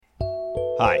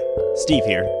Hi, Steve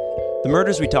here. The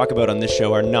murders we talk about on this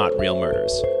show are not real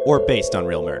murders, or based on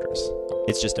real murders.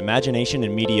 It's just imagination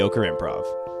and mediocre improv.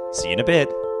 See you in a bit.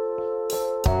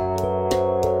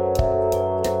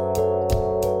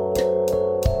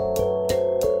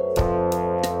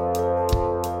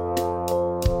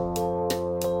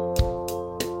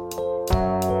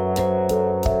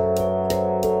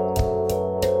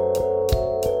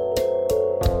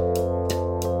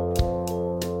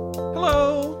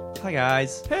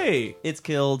 Hey! It's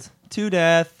killed to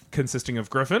death. Consisting of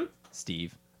Griffin,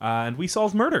 Steve. And we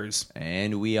solve murders.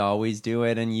 And we always do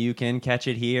it, and you can catch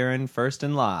it here in First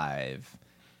and Live.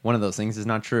 One of those things is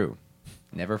not true.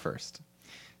 Never first.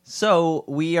 So,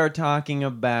 we are talking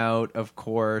about, of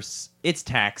course, it's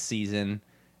tax season.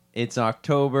 It's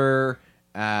October.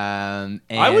 And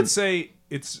I would say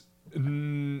it's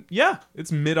mid-October.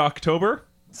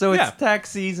 So it's tax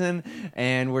season,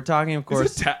 and we're talking, of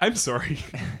course... Is it I'm sorry.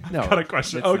 No, I've got a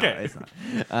question. It's okay.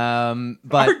 Not.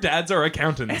 But our dads are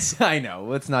accountants. I know.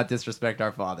 Let's not disrespect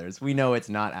our fathers. We know it's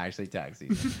not actually tax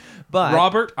season. But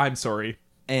Robert, I'm sorry.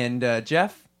 And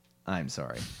Jeff, I'm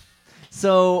sorry.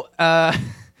 So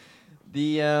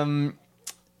the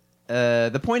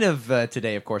point of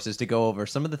today, of course, is to go over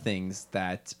some of the things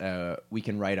that we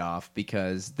can write off,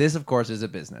 because this, of course, is a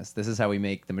business. This is how we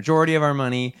make the majority of our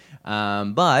money.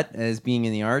 But as being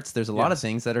in the arts, there's a lot of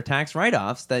things that are tax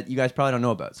write-offs that you guys probably don't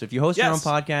know about. So if you host your own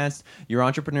podcast, you're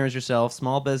entrepreneurs yourself,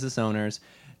 small business owners,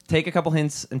 take a couple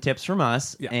hints and tips from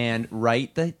us and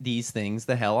write these things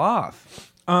the hell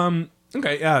off.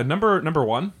 Okay, number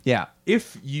one. Yeah.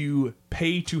 If you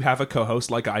pay to have a co-host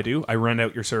like I do, I rent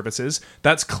out your services,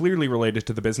 that's clearly related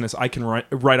to the business. I can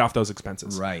write off those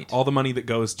expenses. Right. All the money that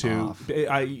goes to...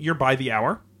 you're by the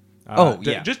hour.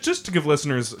 Just to give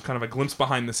listeners kind of a glimpse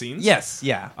behind the scenes. Yes,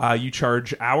 yeah. You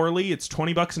charge hourly. It's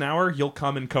 $20 an hour. You'll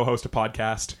come and co-host a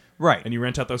podcast. Right. And you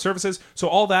rent out those services. So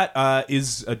all that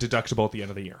is deductible at the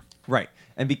end of the year. Right.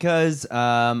 And because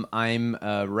I'm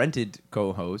a rented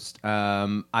co-host,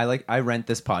 I rent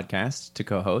this podcast to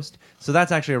co-host, so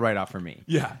that's actually a write-off for me.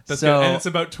 Yeah, that's good. And it's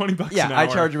about $20 an hour. Yeah, I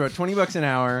charge about $20 an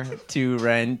hour to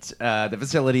rent the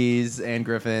facilities and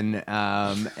Griffin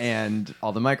and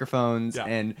all the microphones,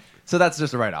 and so that's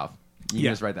just a write-off. You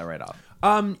can just write that right off.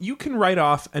 You can write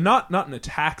off, and not in a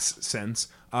tax sense,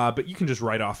 but you can just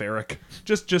write off Eric,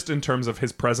 just in terms of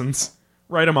his presence.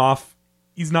 Write him off.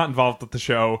 He's not involved with the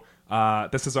show.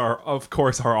 This is of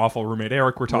course, our awful roommate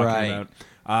Eric we're talking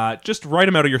about. Just write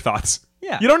him out of your thoughts.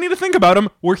 Yeah. You don't need to think about him.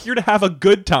 We're here to have a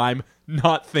good time,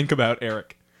 not think about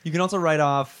Eric. You can also write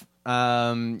off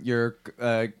your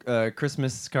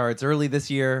Christmas cards early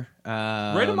this year.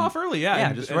 Write them off early,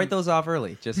 yeah. Just write those off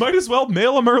early. Might as well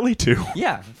mail them early, too.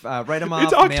 Yeah, write them off.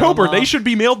 It's October. They should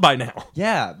be mailed by now.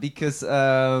 Yeah, because...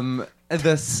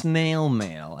 the snail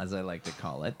mail, as I like to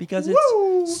call it, because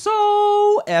it's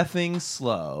so effing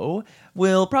slow,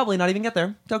 will probably not even get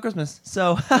there till Christmas.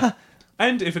 So,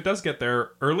 and if it does get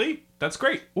there early, that's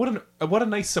great. What a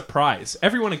nice surprise!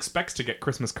 Everyone expects to get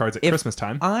Christmas cards at Christmas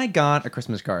time. I got a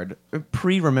Christmas card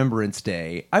pre-Remembrance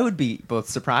Day, I would be both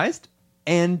surprised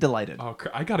and delighted. Oh,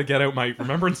 I gotta get out my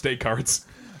Remembrance Day cards.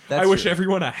 I wish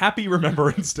everyone a happy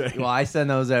Remembrance Day. Well, I send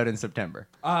those out in September.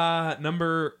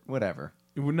 Whatever.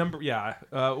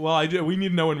 I do. We need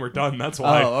to know when we're done. That's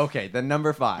why. Oh, okay. Then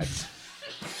number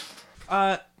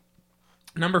 5.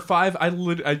 Number 5. I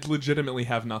legitimately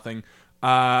have nothing.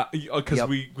 Because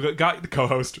we got the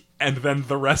co-host and then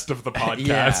the rest of the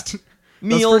podcast.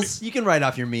 Meals. You can write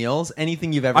off your meals.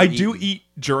 Anything you've ever eaten. I do eat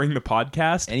during the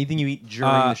podcast. Anything you eat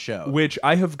during the show. Which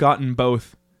I have gotten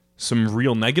both some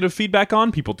real negative feedback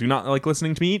on. People do not like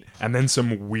listening to me eat, and then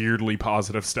some weirdly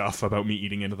positive stuff about me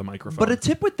eating into the microphone. But a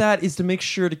tip with that is to make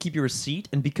sure to keep your receipt,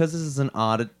 and because this is an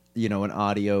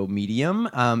audio medium,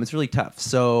 it's really tough.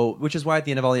 So, which is why at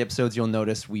the end of all the episodes, you'll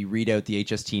notice we read out the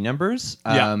HST numbers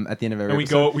at the end of every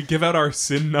episode. We give out our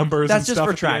SIN numbers. That's and just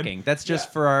stuff for tracking. That's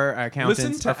just for our accountants.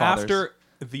 Listen to our fathers.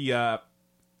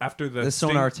 after the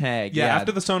sonar tag. Yeah,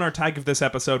 after the sonar tag of this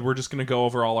episode, we're just going to go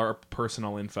over all our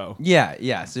personal info.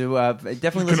 Yeah. So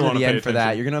definitely listen to the end for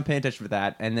that. You're going to pay attention for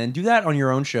that, and then do that on your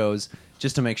own shows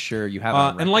just to make sure you have it on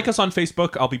record. And like us on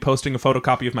Facebook, I'll be posting a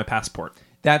photocopy of my passport.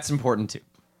 That's important too.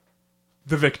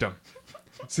 The victim,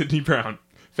 Sydney Brown,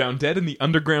 found dead in the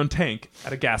underground tank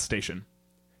at a gas station.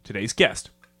 Today's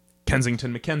guest,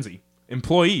 Kensington Mackenzie,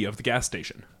 employee of the gas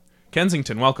station.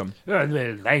 Kensington, welcome. Well,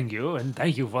 thank you, and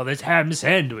thank you for this ham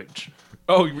sandwich.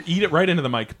 Oh, you eat it right into the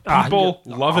mic. People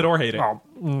love it or hate it.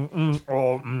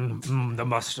 The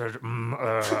mustard.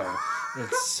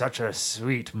 It's such a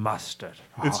sweet mustard.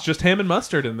 It's just ham and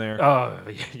mustard in there. Oh,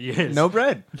 yes. No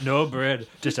bread. No bread.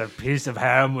 Just a piece of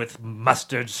ham with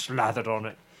mustard slathered on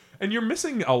it. And you're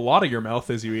missing a lot of your mouth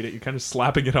as you eat it. You're kind of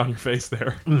slapping it on your face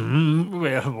there.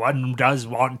 Well, one does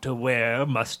want to wear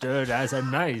mustard as a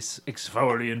nice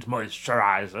exfoliant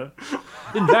moisturizer.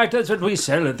 In fact, that's what we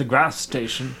sell at the grass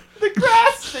station. The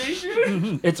grass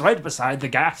station? It's right beside the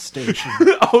gas station.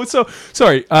 Oh, so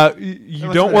sorry. You must don't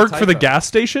have been a work for the typo. gas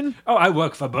station? Oh, I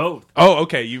work for both. Oh,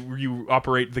 okay. You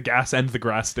operate the gas and the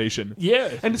grass station.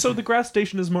 Yeah. And so the grass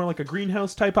station is more like a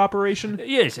greenhouse type operation?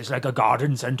 Yes, it's like a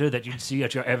garden center that you'd see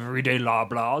at your everyday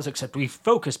Loblaws, except we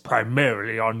focus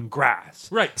primarily on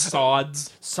grass. Right.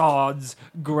 Sods. Sods,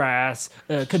 grass,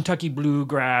 Kentucky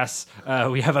bluegrass.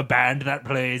 We have a band that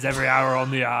plays every hour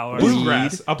on the hour.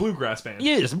 Bluegrass. A bluegrass band.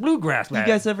 Yes, bluegrass band.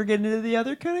 You guys ever get into the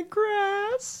other kind of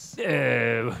grass?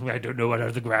 I don't know what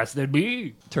other grass there'd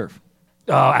be. Turf.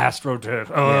 Oh,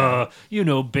 AstroTurf. Oh, you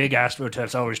know, big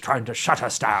AstroTurf's always trying to shut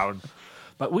us down.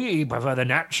 But we prefer the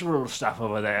natural stuff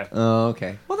over there. Oh,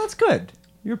 okay. Well, that's good.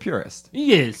 You're a purist.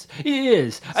 Yes, it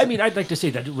is. I mean, I'd like to say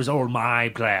that it was all my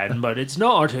plan, but it's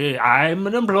not. I'm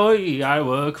an employee. I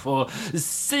work for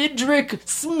Cedric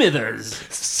Smithers.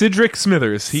 Cedric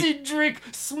Smithers. Cedric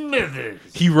Smithers.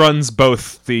 He runs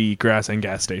both the grass and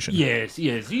gas station. Yes,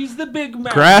 he's the big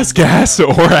man. Grass, gas,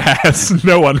 or ass.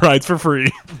 No one rides for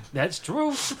free. That's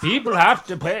true. People have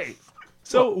to pay.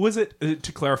 So was it,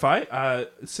 to clarify,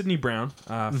 Sidney Brown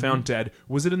found dead.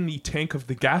 Was it in the tank of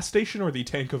the gas station or the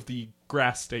tank of the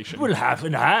grass station? Well, half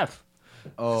and half.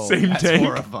 Oh, Same that's tank.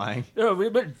 horrifying.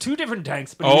 But two different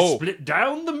tanks, but Oh. it's split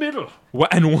down the middle.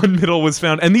 And one middle was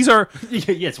found. And these are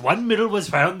Yes, one middle was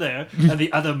found there, and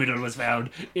the other middle was found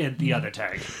in the other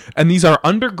tank.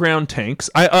 underground tanks.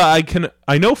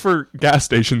 I know for gas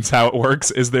stations how it works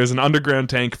is there's an underground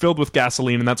tank filled with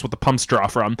gasoline, and that's what the pumps draw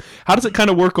from. How does it kind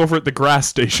of work over at the grass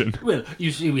station? Well,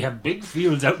 you see, we have big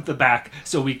fields out the back,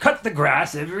 so we cut the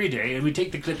grass every day, and we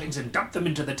take the clippings and dump them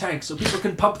into the tank so people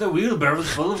can pump their wheelbarrows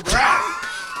full of grass.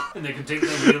 And they can take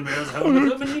their wheelbarrows home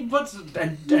with them and he puts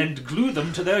and glue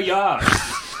them to their yard.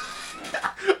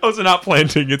 Oh, so not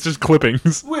planting, it's just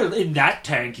clippings. Well, in that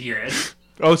tank, yes.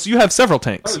 Oh, so you have several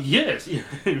tanks. Oh, yes.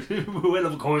 Well,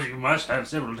 of course, you must have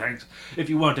several tanks if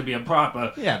you want to be a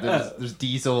proper... Yeah, there's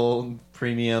diesel,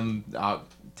 premium,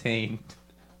 octane.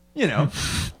 You know,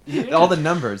 all the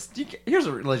numbers. Here's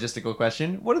a logistical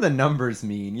question. What do the numbers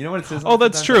mean? You know what it says? Oh,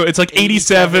 that's true. It's like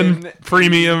 87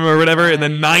 premium or whatever, and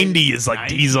then 90 is like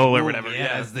diesel or whatever.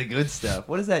 Yeah, it's the good stuff.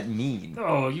 What does that mean?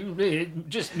 Oh, it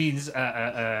just means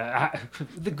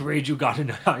the grade you got in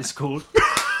high school.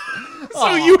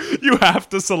 So you have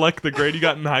to select the grade you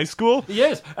got in high school?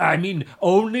 Yes, I mean,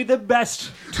 only the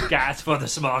best gas for the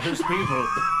smartest people.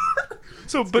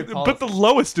 So, but the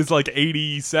lowest is like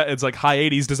 80. It's like high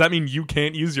 80s. Does that mean you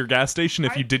can't use your gas station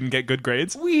if you didn't get good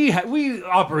grades? We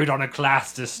operate on a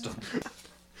class system.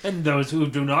 And those who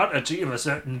do not achieve a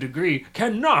certain degree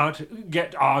cannot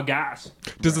get our gas.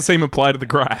 Does the same apply to the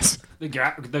grass? The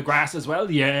grass as well?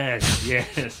 Yes.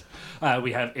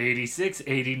 We have 86,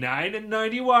 89, and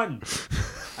 91.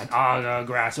 And our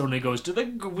grass only goes to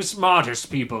the smartest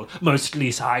people,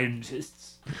 mostly scientists.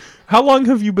 How long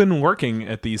have you been working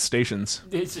at these stations?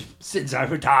 It's since I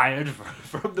retired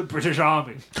from the British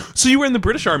Army. So you were in the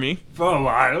British Army, For a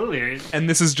while, yes. and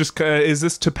this is just is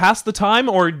this to pass the time,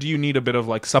 or do you need a bit of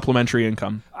like supplementary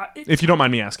income? If you don't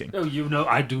mind me asking. Oh, you know,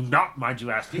 I do not mind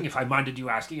you asking. If I minded you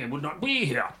asking, I would not be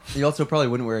here. You also probably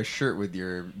wouldn't wear a shirt with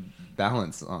your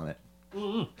balance on it.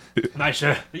 My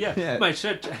shirt. Yeah. Yeah, my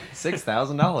shirt.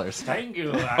 $6,000. Thank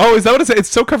you. Oh, is that what it says? It's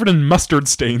so covered in mustard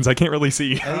stains, I can't really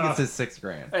see. I think it says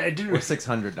 $6,000 I do. or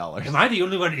 $600. Am I the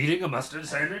only one eating a mustard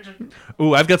sandwich?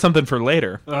 Ooh, I've got something for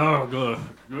later. Oh,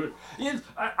 good. Yes,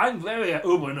 I'm very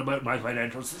open about my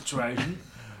financial situation.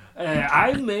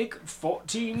 I make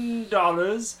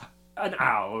 $14 an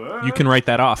hour. You can write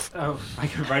that off. Oh, I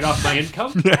can write off my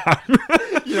income? Yeah.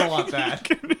 You don't want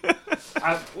that.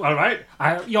 All right.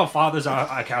 Your father's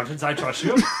our accountants. I trust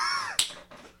you.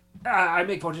 I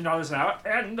make $14 an hour,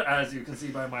 and as you can see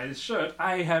by my shirt,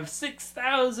 I have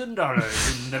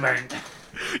 $6,000 in the bank.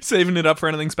 Saving it up for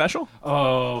anything special?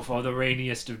 Oh, for the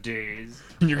rainiest of days.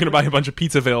 You're gonna buy a bunch of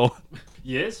Pizzaville.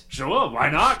 Yes, sure, why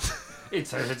not?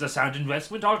 It's a sound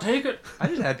investment, I'll take it. I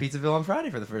just had Pizzaville on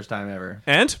Friday for the first time ever.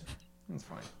 And? That's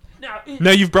fine. Now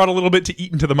you've brought a little bit to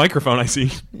eat into the microphone, I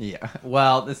see. Yeah.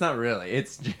 Well, it's not really.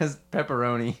 It's just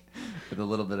pepperoni with a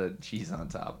little bit of cheese on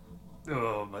top.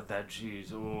 Oh, but that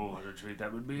cheese, what a treat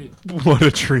that would be. What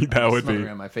a treat that would Smothering be.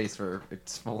 on my face for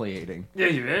exfoliating.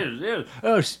 Yeah.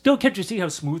 Oh, still can't you see how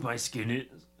smooth my skin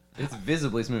is? It's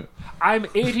visibly smooth. I'm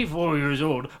 84 years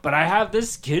old, but I have the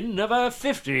skin of a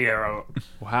 50-year-old.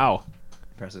 Wow.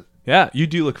 Impressive. Yeah, you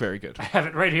do look very good. I have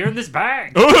it right here in this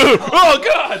bag. Oh,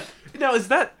 God! Now, is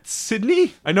that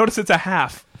Sydney? I notice it's a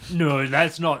half. No,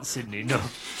 that's not Sydney. No.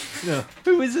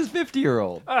 Who is this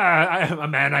 50-year-old? I'm a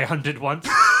man I hunted once.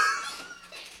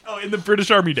 Oh, in the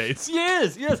British Army days.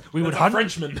 Yes. We would That's a hunt.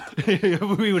 Frenchman.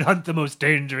 We would hunt the most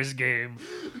dangerous game,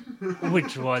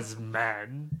 which was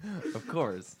man. Of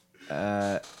course.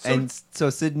 And so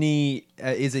Sydney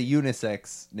is a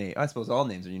unisex name. I suppose all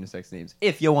names are unisex names,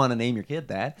 if you want to name your kid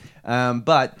that.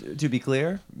 But to be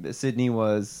clear, Sydney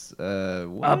was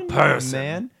A person.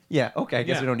 man. Yeah, okay, I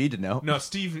guess Yeah. we don't need to know. No,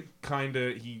 Steve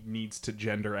he needs to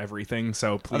gender everything,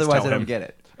 so please Otherwise, I tell don't him. get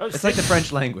it. Oh, It's like the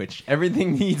French language.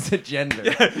 Everything needs a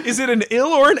gender. Is it an ill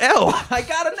or an L? I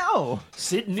gotta know.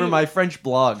 Sydney. For my French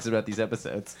blogs about these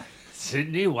episodes.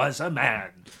 Sydney was a man.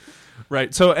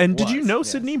 Right, so, and did you Was, know yes.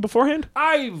 Sydney beforehand?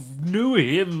 I knew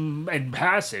him in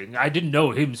passing. I didn't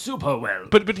know him super well.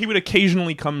 But he would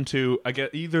occasionally come to, I guess,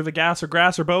 either the gas or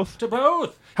grass or both. To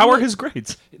both. How are his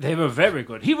grades? They were very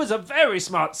good. He was a very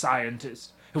smart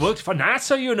scientist. He worked for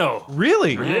NASA, you know.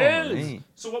 Really? Yes. Hey.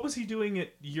 So what was he doing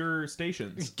at your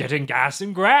stations? Getting gas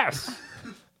and grass.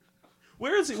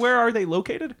 Where are they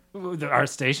located? Our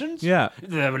stations? Yeah.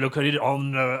 They were located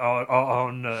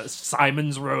on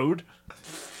Simon's Road.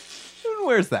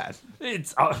 Where's that?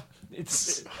 It's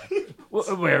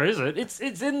where is it? It's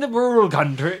in the rural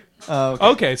country. Oh, okay.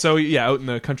 Okay, so yeah, out in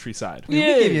the countryside. We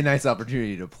give you a nice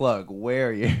opportunity to plug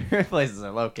where your places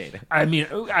are located. I mean,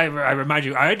 I remind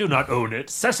you, I do not own it.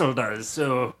 Cecil does,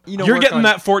 so You You're work getting on-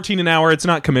 that 14 an hour. It's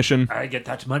not commission. I get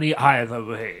that money either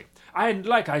way. And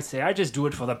like I say, I just do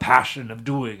it for the passion of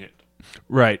doing it.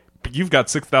 Right. But you've got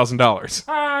 $6,000.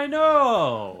 I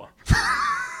know.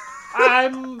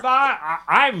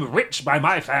 I'm rich by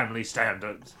my family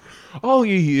standards. Oh,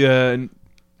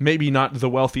 maybe not the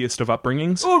wealthiest of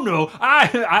upbringings. Oh no,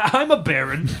 I'm a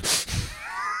baron.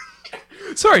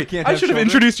 Sorry, can't I have should have children?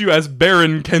 introduced you as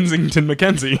Baron Kensington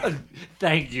Mackenzie.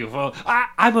 Thank you for.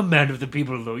 I'm a man of the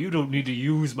people, though. You don't need to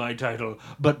use my title,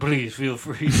 but please feel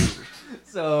free to.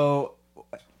 So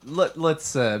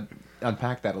let's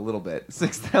unpack that a little bit.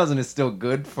 6,000 is still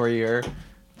good for your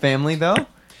family, though.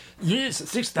 Yes,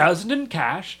 6,000 in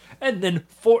cash, and then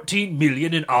 14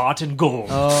 million in art and gold.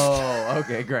 Oh,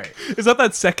 okay, great. Is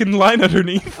that second line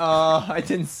underneath? I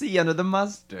didn't see under the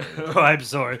mustard. Oh, I'm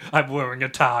sorry. I'm wearing a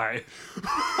tie.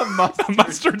 A mustard.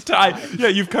 Mustard tie. Yeah,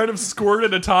 you've kind of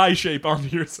squirted a tie shape onto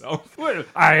yourself. Well,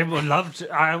 I would love to.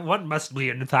 One must be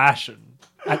in fashion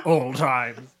at all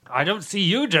times. I don't see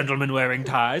you gentlemen wearing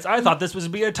ties. I thought this was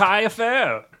be a tie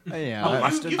affair. Yeah, Oh, I-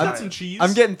 mustard You've tie. got some cheese.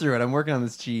 I'm getting through it. I'm working on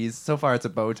this cheese. So far, it's a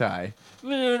bow tie.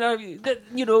 Well,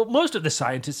 you know, most of the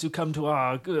scientists who come to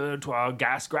our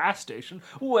gas station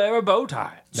wear a bow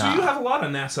tie. So you have a lot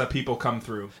of NASA people come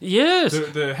through. Yes,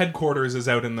 The headquarters is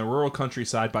out in the rural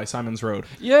countryside by Simon's Road.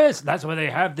 yes, that's where they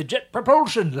have the Jet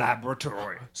Propulsion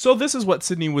Laboratory. So this is what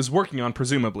Sydney was working on,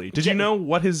 presumably. Did you know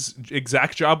what his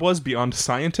exact job was beyond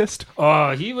scientist?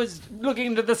 Oh, he was looking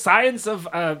into the science of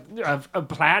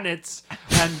planets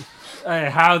and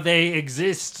how they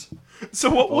exist.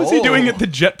 So what was he Oh. doing at the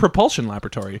Jet Propulsion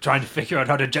Laboratory? Trying to figure out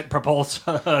how to jet propulse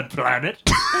a planet.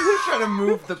 trying to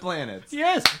move the planets.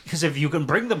 Yes, because if you can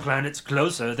bring the planets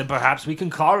closer, then perhaps we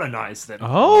can colonize them.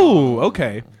 Oh,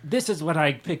 okay. This is what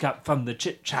I pick up from the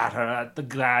chit chatter at the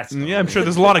glass. Yeah, I'm sure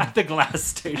there's a lot of... At the glass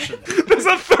station. There's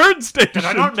a third station. Did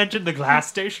I not mention the glass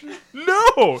station?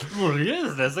 No! Well,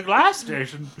 yes, there's a glass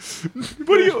station.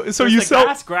 What do you... So There's you the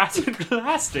sell... grass and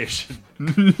glass station.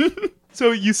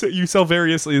 So you sell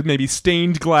variously, maybe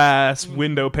stained glass,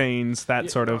 window panes, that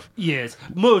sort of... Yes,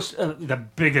 most the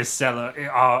biggest seller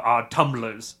are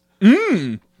tumblers.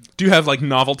 Do you have, like,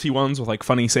 novelty ones with, like,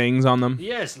 funny sayings on them?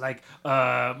 Yes, like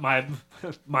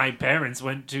my parents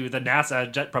went to the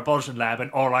NASA Jet Propulsion Lab,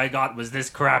 and all I got was this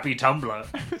crappy tumbler.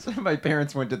 So my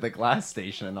parents went to the glass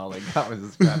station, and all they got was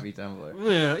this crappy tumbler.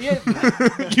 Yeah,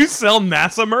 You sell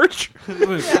NASA merch? Yeah,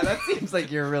 that seems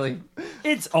like you're really.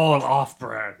 it's all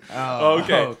off-brand. Oh,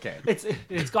 Okay. Okay.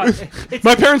 It's got it's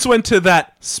My parents went to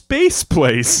that space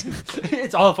place.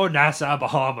 it's all for NASA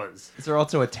Bahamas. Is there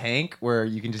also a tank where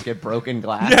you can just get broken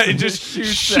glass? Yeah, it and just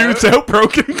shoots out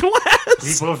broken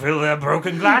glass. People fill their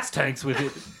broken glass tanks with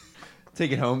it.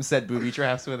 Take it home, set booby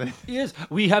traps with it. Yes,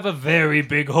 we have a very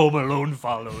big Home Alone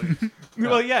following.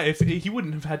 Well, yeah, if he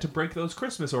wouldn't have had to break those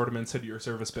Christmas ornaments had your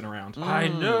service been around. I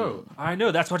know.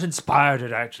 That's what inspired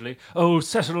it, actually. Oh,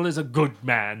 Cecil is a good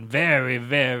man. Very,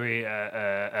 very,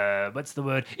 what's the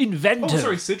word? Inventive. Oh,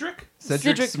 sorry, Cedric?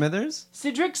 Cedric Smithers?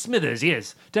 Cedric Smithers,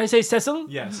 yes. Did I say Cecil?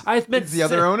 Yes. I meant The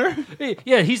other owner?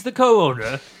 Yeah, he's the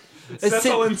co-owner.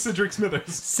 Cecil and Cedric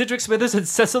Smithers. Cedric Smithers and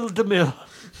Cecil DeMille.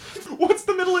 What's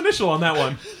the middle initial on that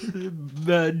one?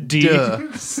 D. Duh.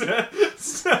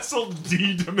 Cecil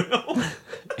D. DeMille.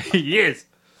 Yes.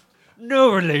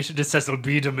 No relation to Cecil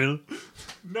B. DeMille.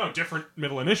 No, different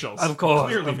middle initials. Of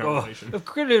course. Clearly of no course. relation.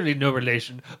 Clearly no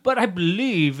relation. But I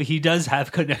believe he does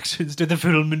have connections to the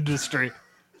film industry.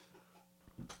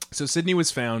 So Sydney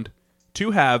was found,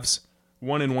 2 halves,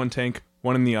 one in one tank,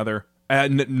 one in the other.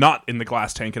 Not in the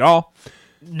glass tank at all.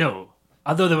 No.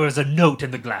 Although there was a note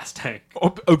in the glass tank.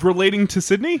 Relating to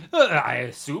Sydney? I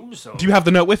assume so. Do you have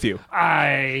the note with you?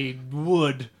 I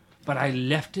would, but I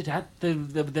left it at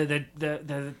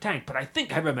the tank. But I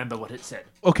think I remember what it said.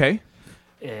 Okay.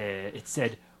 It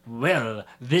said, "Well,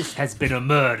 this has been a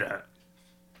murder."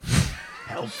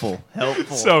 Helpful.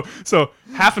 So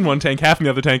half in one tank, half in the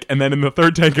other tank, and then in the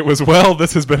third tank it was, well,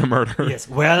 this has been a murder. Yes,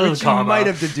 well, Which you might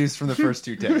have deduced from the first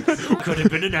 2 tanks. could have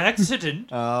been an accident.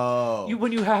 Oh.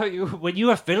 When you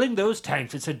are filling those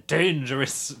tanks, it's a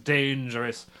dangerous venture.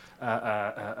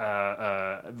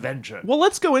 Well,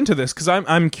 let's go into this, because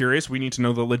I'm curious. We need to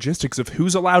know the logistics of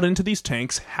who's allowed into these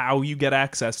tanks, how you get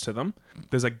access to them.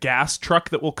 There's a gas truck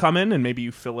that will come in, and maybe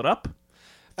you fill it up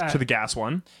to the gas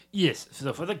one. Yes,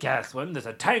 so for the gas one, there's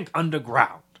a tank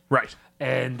underground. Right.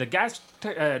 And the gas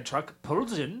truck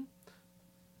pulls in.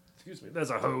 Excuse me,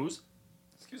 there's a hose.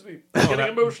 Excuse me, I'm getting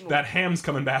emotional. That ham's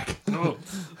coming back.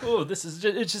 This is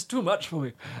it's just too much for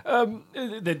me.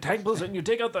 The tank pulls in, you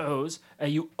take out the hose,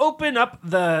 and you open up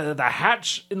the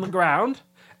hatch in the ground,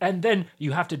 and then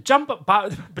you have to jump up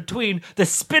between the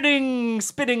spinning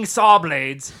saw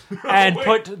blades and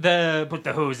put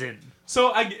the hose in.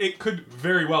 So it could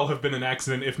very well have been an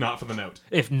accident if not for the note.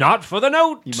 If not for the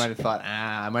note. You might have thought,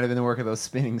 I might have been the work of those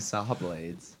spinning saw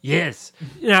blades. Yes.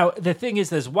 Now, the thing is,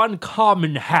 there's one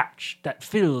common hatch that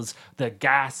fills the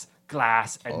gas,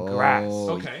 glass, and grass.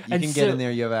 Okay. You can get in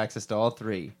there, you have access to all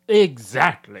 3.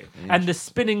 Exactly. And the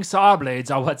spinning saw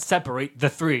blades are what separate the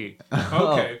 3.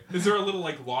 Okay. Is there a little,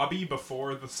 lobby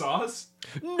before the saws?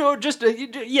 No, just,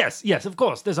 yes, of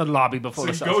course. There's a lobby before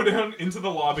the So saws. you go down into the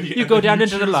lobby. You go down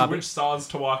into the choose lobby. which saws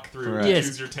to walk through Right. and Yes.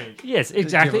 choose your tank. Yes,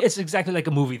 exactly. have a- It's exactly like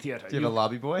a movie theater. Do you have a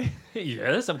lobby boy?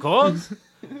 Yes, of course.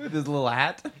 With his little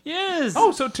hat? Yes.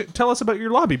 Oh, so tell us about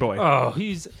your lobby boy. Oh,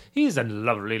 he's a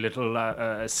lovely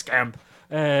little scamp.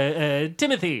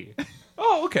 Timothy.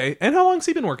 Oh, okay. And how long's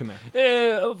he been working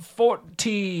there?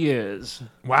 40 years.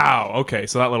 Wow. Okay,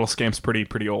 so that little scamp's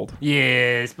pretty old.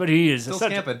 Yes, but he is Still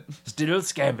such scamping. still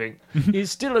scamping. He's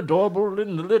still adorable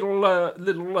in the little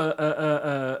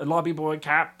lobby boy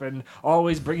cap and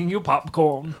always bringing you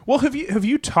popcorn. Well, have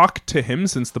you talked to him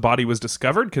since the body was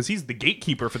discovered? Because he's the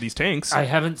gatekeeper for these tanks. I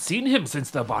haven't seen him since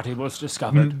the body was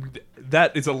discovered.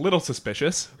 That is a little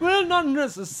suspicious. Well, not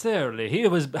necessarily. He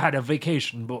had a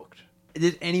vacation booked.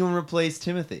 Did anyone replace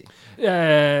Timothy?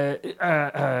 That's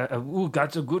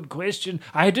a good question.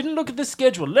 I didn't look at the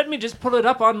schedule. Let me just pull it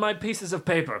up on my pieces of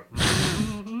paper.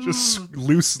 Just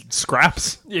loose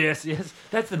scraps. Yes,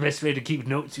 that's the best way to keep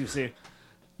notes, you see.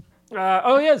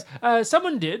 Yes,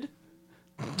 someone did.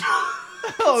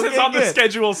 Oh, It's on the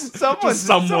schedule. Someone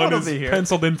Someone will is be here.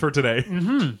 penciled in for today.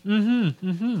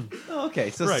 Okay,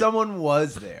 so Right. someone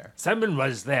was there. Someone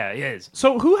was there, yes.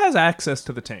 So who has access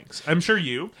to the tanks? I'm sure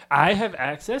you. I have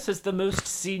access as the most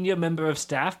senior member of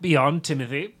staff beyond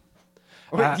Timothy.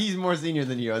 He's more senior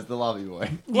than you as the lobby boy.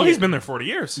 Well, he's been there 40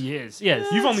 years. Yes.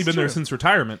 You've only been there since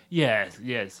retirement. Yes.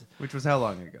 Which was how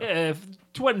long ago?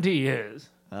 20 years.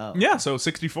 Oh. Yeah, so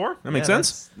 64. That makes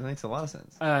sense. That makes a lot of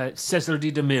sense. Cecil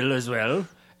D. DeMille as well.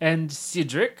 And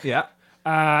Cedric. Yeah.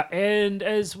 And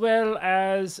as well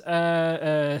as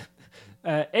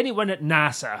anyone at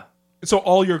NASA. So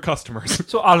all your customers.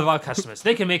 So all of our customers.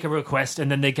 They can make a request and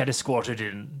then they get escorted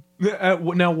in.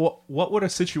 Now, what would a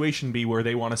situation be where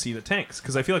they want to see the tanks?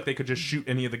 Because I feel like they could just shoot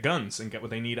any of the guns and get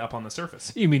what they need up on the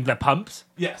surface. You mean the pumps?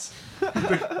 Yes.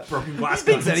 The broken glass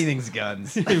He thinks guns. anything's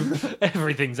guns.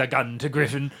 Everything's a gun to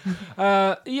Griffin.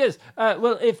 Yes.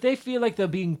 Well, if they feel like they're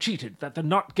being cheated, that they're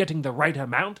not getting the right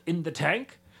amount in the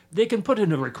tank, they can put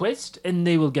in a request, and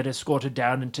they will get escorted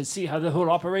down and to see how the whole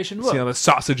operation works. See how the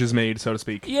sausage is made, so to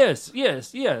speak. Yes.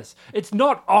 It's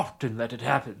not often that it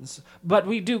happens, but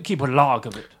we do keep a log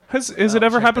of it. Has it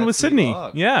ever check happened that with sweet Sydney?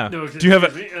 log. Yeah. No, Do you have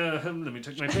excuse it? me, let me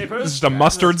check my papers. This is a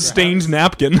mustard-stained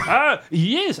napkin.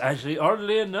 Yes, actually,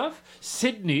 oddly enough,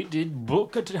 Sydney did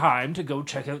book a time to go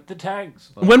check out the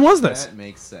tanks. When was this? That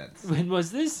makes sense. When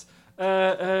was this?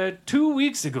 2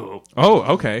 weeks ago. Oh,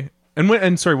 okay.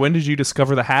 When did you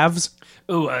discover the halves?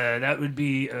 Oh, that would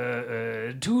be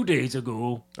 2 days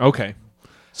ago. Okay.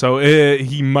 So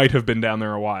he might have been down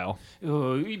there a while.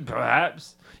 Oh,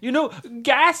 perhaps. You know,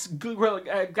 gas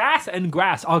and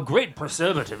grass are great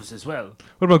preservatives as well.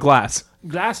 What about glass?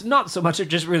 Glass, not so much. It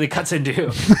just really cuts into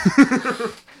you.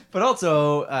 But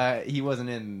also, he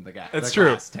wasn't in the That's the true.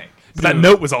 glass tank. But that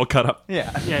note was all cut up. Yeah.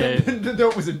 Yeah. The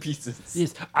note was in pieces.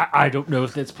 Yes, I don't know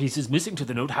if there's pieces missing to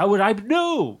the note. How would I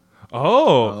know?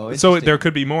 Oh, so interesting. there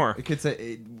could be more. It could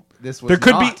say this was There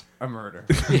could be- not a murder.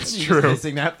 It's He's true.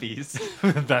 missing that piece.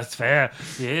 That's fair.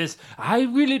 Yes, I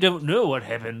really don't know what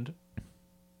happened.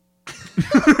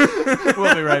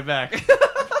 We'll be right back.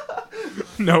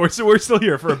 No, we're still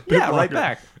here for a bit Yeah, right longer.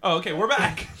 back. Oh, okay, we're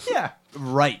back. Yeah,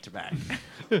 right back.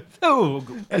 Oh,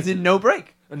 As in no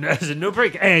break. no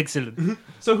break. Excellent.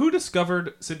 So who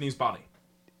discovered Sydney's body?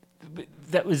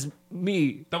 That was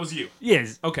me. That was you.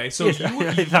 Yes. Okay, so Yes, you...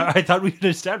 I thought we had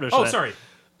established Oh, that. sorry.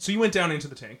 So you went down into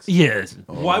the tanks. Yes.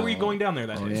 Why were you going down there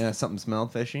that Oh day? yeah, something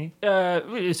smelled fishy.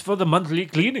 It's for the monthly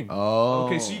cleaning. Oh.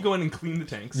 Okay, so you go in and clean the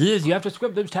tanks. Yes, you have to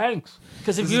scrub those tanks.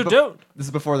 Because if This is you bef- don't, This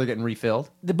is before they're getting refilled.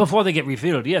 before they get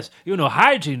refilled, yes. You know,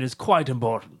 hygiene is quite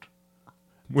important.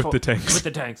 With the tanks. With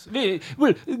the tanks.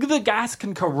 Well, the gas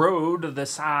can corrode the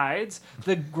sides,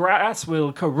 the grass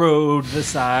will corrode the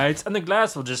sides, and the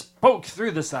glass will just poke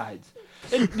through the sides.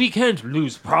 And we can't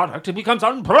lose product. It becomes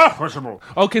unprofitable.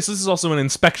 Okay, so this is also an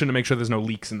inspection to make sure there's no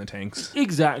leaks in the tanks.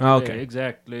 Exactly. Okay.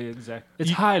 Exactly.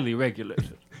 It's highly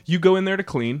regulated. You go in there to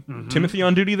clean. Timothy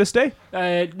on duty this day?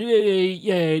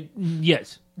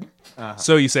 Yes.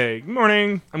 So you say, "Good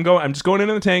morning. I'm just going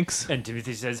into the tanks." And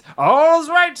Timothy says, "All's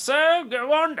right, sir.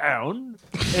 Go on down."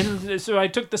 And so I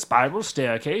took the spiral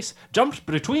staircase, jumped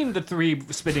between the 3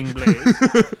 spinning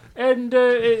blades, and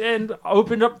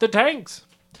opened up the tanks.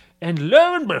 And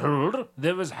lo and behold,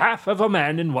 there was half of a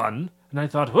man in one. And I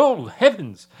thought, oh,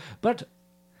 heavens. But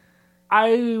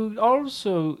I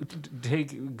also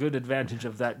take good advantage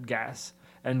of that gas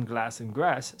and glass and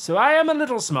grass. So I am a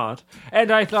little smart.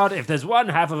 And I thought, if there's one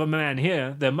half of a man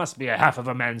here, there must be a half of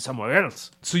a man somewhere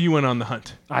else. So you went on the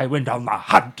hunt. I went on the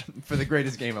hunt. For the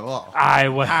greatest game of all. I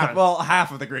went.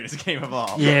 Half of the greatest game of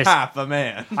all. Yes. Half a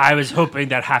man. I was hoping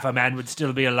that half a man would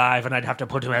still be alive and I'd have to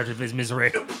put him out of his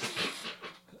misery.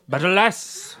 But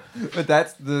alas, But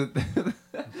that's the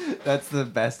that's the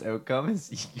best outcome is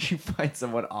you find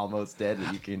someone almost dead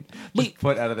that you can just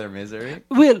put out of their misery.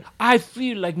 well, I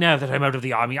feel like now that I'm out of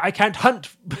the army, I can't hunt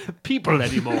people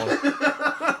anymore.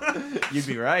 You'd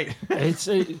be right.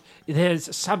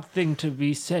 There's something to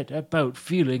be said about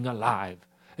feeling alive,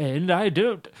 and I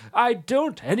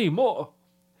don't anymore.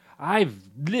 I'm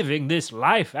living this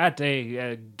life at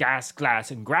a gas,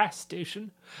 glass, and grass station.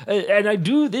 And I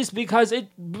do this because it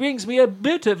brings me a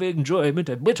bit of enjoyment,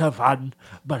 a bit of fun.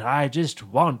 But I just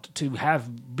want to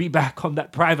be back on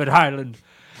that private island.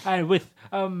 And with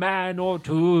a man or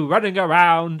two running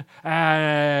around.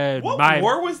 And What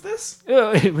war was this?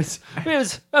 It was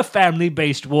a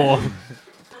family-based war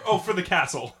Oh, for the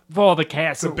castle. for the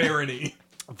castle. The barony.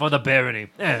 For the barony.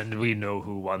 And we know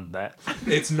who won that.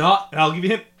 It's not, I'll give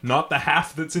you a hint, not the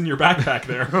half that's in your backpack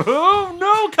there. Oh,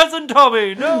 no, Cousin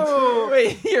Tommy, no!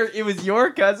 Wait, it was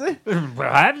your cousin?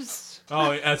 Perhaps.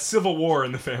 Oh, a civil war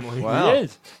in the family. Wow.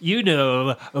 Yes. You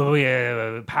know,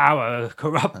 power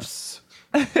corrupts.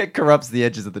 It corrupts the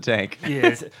edges of the tank.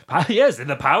 Yes. Yes, in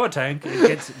the power tank, it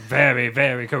gets very,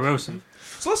 very corrosive.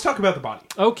 So let's talk about the body.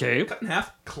 Okay. Cut in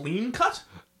half, clean cut?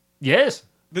 Yes.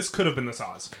 This could have been the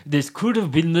saws. This could have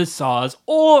been the saws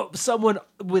or someone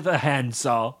with a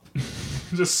handsaw.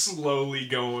 Just slowly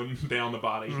going down the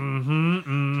body.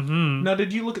 Now,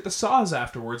 did you look at the saws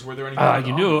afterwards? Were there any?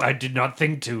 You know, I did not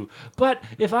think to. But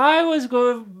if I was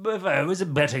a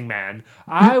betting man,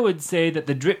 I would say that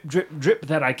the drip, drip, drip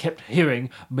that I kept hearing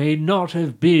may not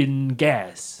have been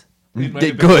gas. might have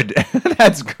been- Good.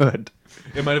 That's good.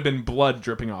 It might have been blood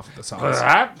dripping off of the saws.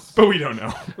 Perhaps. But we don't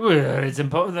know. Well, it's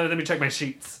important. Let me check my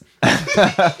sheets.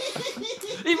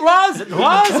 It was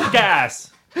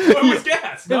gas. Oh, it was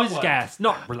gas. It not was blood. gas,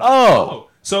 not blood. Oh.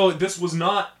 So this was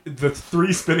not the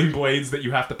 3 spinning blades that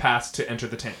you have to pass to enter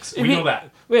the tanks. We know that.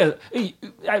 Well,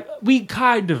 we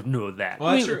kind of know that.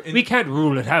 Well, that's true. We can't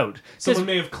rule it out. 'Cause- Someone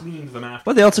may have cleaned them after.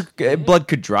 But they also blood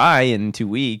could dry in 2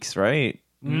 weeks, right?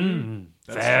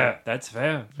 fair. That's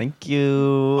fair. Thank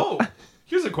you. Oh,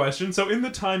 here's a question. So in the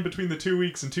time between the 2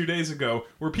 weeks and 2 days ago,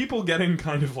 were people getting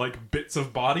kind of like bits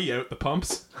of body out the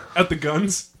pumps, out the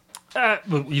guns?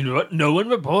 Well, you know what? No one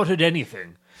reported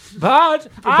anything. But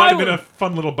It might have been a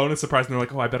fun little bonus surprise, and they're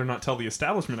like, "Oh, I better not tell the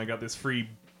establishment I got this free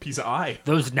piece of eye."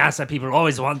 those NASA people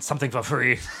always want something for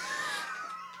free.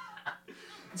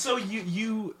 So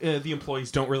you the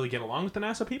employees don't really get along with the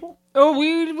NASA people? Oh,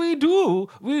 we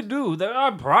do. They're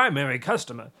our primary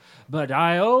customer. But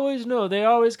I always know they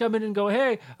always come in and go,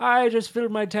 "Hey, I just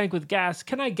filled my tank with gas.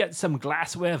 Can I get some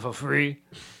glassware for free?"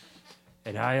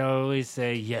 And I always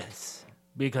say yes,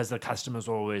 because the customer's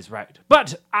always right.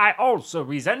 But I also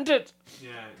resent it. Yeah.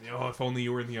 Oh, if only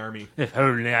you were in the army. If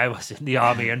only I was in the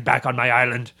army and back on my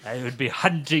island, I would be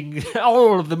hunting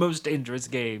all of the most dangerous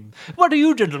game. What are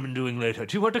you gentlemen doing later?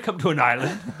 Do you want to come to an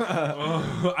island?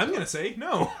 I'm gonna say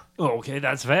no. Okay,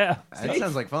 that's fair. That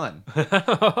sounds like fun.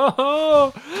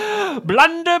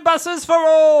 Blunderbusses for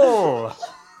all!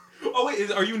 Oh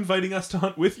wait, are you inviting us to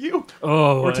hunt with you,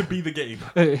 Oh, or to be the game?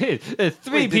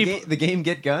 three Wait, people. the game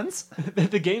get guns?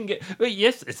 The game get. Well,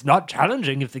 yes, it's not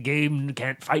challenging if the game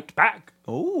can't fight back.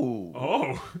 Oh.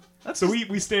 Oh, so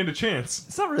we stand a chance.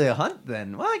 It's not really a hunt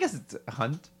then. Well, I guess it's a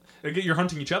hunt. You're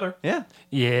hunting each other. Yeah.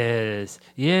 Yes.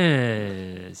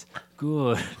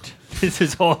 Good. This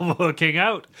is all working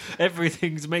out.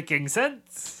 Everything's making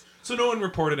sense. So no one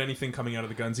reported anything coming out of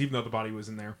the guns, even though the body was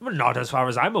in there. Well, not as far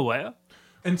as I'm aware.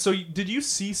 And so, did you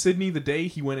see Sydney the day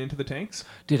he went into the tanks?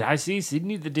 Did I see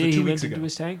Sydney the day 2 he weeks went into ago.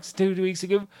 his tanks 2 weeks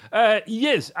ago?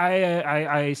 Yes.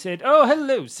 I said, "Oh,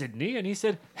 hello, Sydney," and he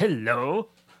said, "Hello,"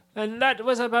 and that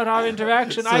was about our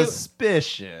interaction.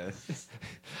 Suspicious.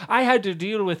 I had to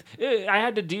deal with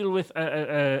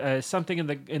something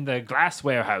in the glass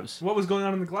warehouse. What was going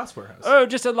on in the glass warehouse? Oh,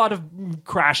 just a lot of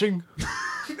crashing.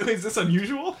 Is this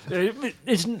unusual?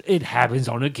 It happens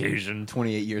on occasion.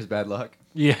 28 years bad luck.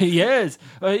 Yeah, yes.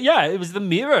 It was the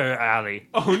mirror alley.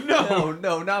 Oh no!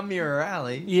 No, not Mirror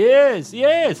Alley. Yes.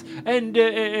 And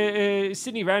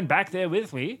Sydney ran back there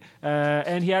with me,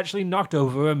 and he actually knocked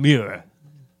over a mirror.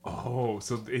 Oh,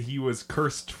 so he was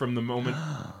cursed from the moment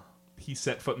he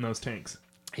set foot in those tanks.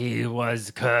 He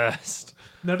was cursed.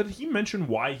 Now, did he mention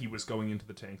why he was going into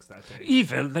the tanks that day? He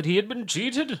felt that he had been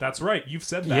cheated. That's right. You've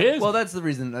said that. Yes. Well, that's the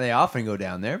reason they often go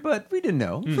down there, but we didn't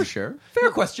know for sure.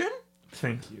 Fair question.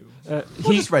 Thank you.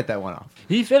 We'll just write that one off.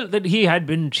 He felt that he had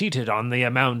been cheated on the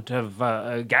amount of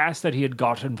gas that he had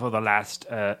gotten for the last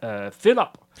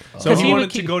fill-up. So he wanted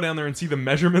would to go down there and see the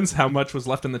measurements, how much was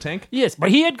left in the tank? Yes, but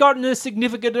he had gotten a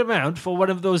significant amount for one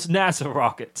of those NASA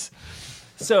rockets.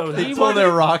 So They he pull wanted,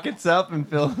 their rockets up and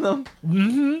fill them.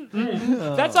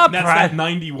 that's our That's that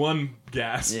 91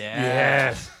 gas.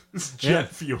 Yes. Jet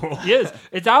fuel. Yes,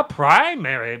 it's our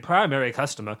primary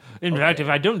customer. In fact, if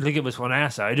I don't think it was for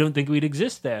NASA, I don't think we'd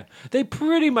exist there. They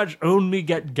pretty much only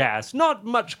get gas, not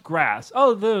much grass,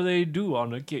 although they do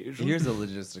on occasion. Here's a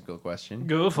logistical question.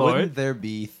 Go for Wouldn't it. there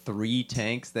be 3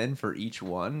 tanks then for each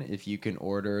one if you can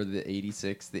order the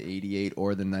 86, the 88,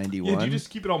 or the 91? Yeah, do you just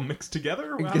keep it all mixed together?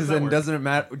 Or how does Because that then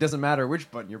work? it doesn't matter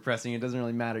which button you're pressing. It doesn't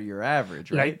really matter your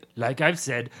average, right? Like I've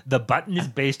said, the button is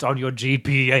based on your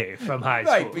GPA from high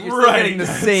school. Right, but you're still Right, getting the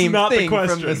that's same not the thing from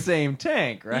question. the same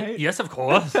tank, right? Yes, of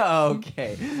course.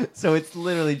 Okay. So it's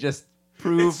literally just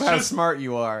prove It's how just- smart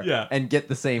you are Yeah. and get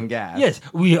the same gas. Yes,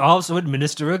 we also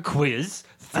administer a quiz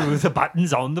through the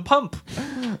buttons on the pump.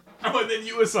 Oh, and then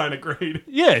you assign a grade.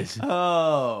 Yes, Uh,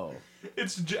 Oh.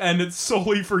 It's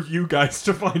solely for you guys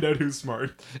to find out who's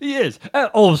smart. yes.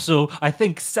 Also, I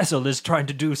think Cecil is trying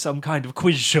to do some kind of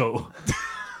quiz show.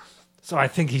 So I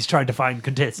think he's trying to find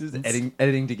contestants.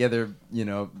 Editing together,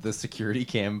 the security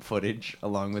cam footage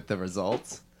along with the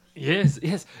results. Yes.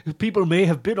 People may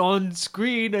have been on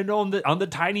screen and on the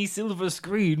tiny silver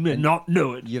screen and not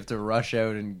know it. You have to rush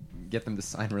out and get them to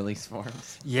sign release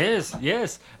forms. Yes.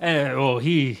 He's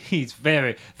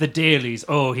very the dailies.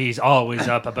 Oh, he's always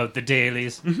up about the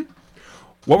dailies.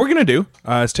 What we're going to do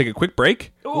is take a quick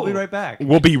break. We'll be right back.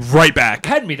 We'll be right back.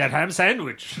 Hand me that ham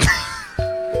sandwich.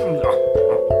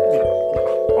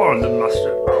 Oh, the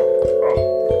mustard.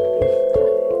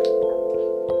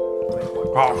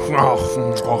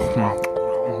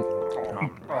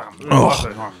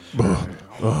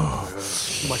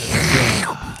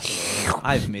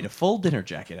 I've made a full dinner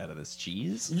jacket out of this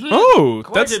cheese. Oh,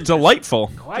 Quite that's impressive.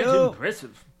 delightful. Quite Go.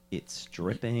 impressive. It's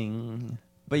dripping.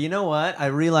 But you know what? I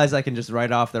realize I can just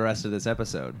write off the rest of this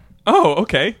episode. Oh,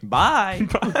 okay. Bye.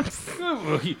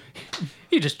 Oh,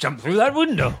 he just jumped through that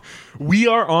window. We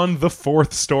are on the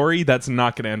fourth story. That's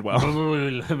not going to end well.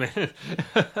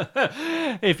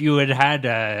 If you had had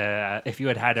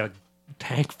a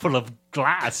tank full of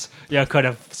glass, you could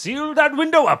have sealed that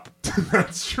window up.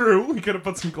 That's true. We could have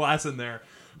put some glass in there.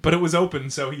 But it was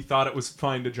open, so he thought it was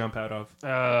fine to jump out of.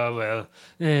 Well,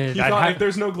 He thought, if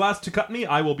there's no glass to cut me,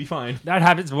 I will be fine. that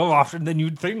happens more often than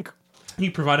you'd think.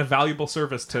 You provide a valuable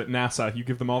service to NASA. You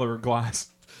give them all their glass.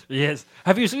 Yes.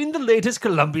 Have you seen the latest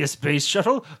Columbia space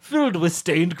shuttle filled with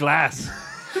stained glass?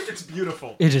 It's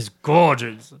beautiful. It is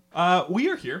gorgeous. We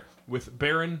are here with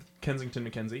Baron Kensington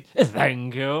Mackenzie.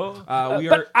 Thank you.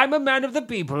 But I'm a man of the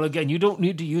people. Again, you don't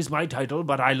need to use my title,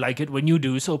 but I like it when you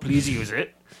do, so please use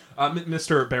it.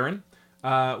 Mr. Baron,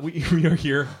 we are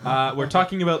here. We're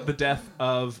talking about the death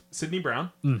of Sidney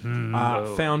Brown,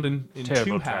 found in Terrible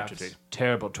two halves. tragedy.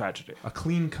 Terrible tragedy. A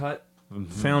clean cut,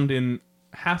 found in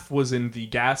half was in the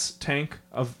gas tank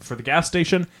for the gas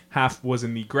station, half was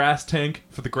in the grass tank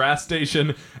for the grass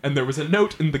station, and there was a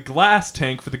note in the glass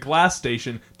tank for the glass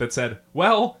station that said,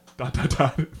 "Well, ...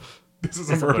 this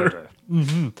is a murder."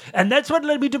 And that's what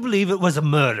led me to believe it was a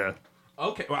murder.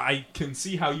 Okay, well, I can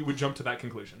see how you would jump to that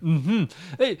conclusion.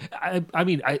 I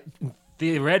mean,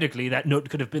 theoretically, that note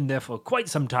could have been there for quite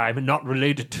some time and not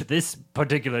related to this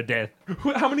particular death.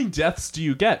 How many deaths do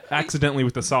you get accidentally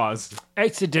with the saws?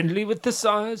 Accidentally with the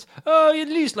saws? Oh, at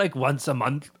least like once a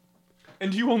month.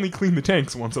 And you only clean the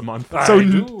tanks once a month. I So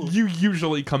do. you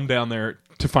usually come down there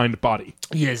to find a body.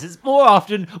 Yes, it's more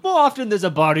often there's a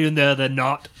body in there than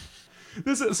not.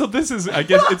 This is, I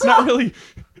guess, it's not really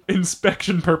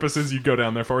inspection purposes you go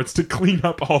down there for. It's to clean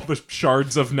up all the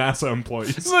shards of NASA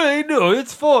employees. Well, no,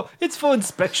 it's for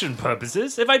inspection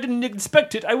purposes. If I didn't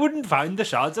inspect it, I wouldn't find the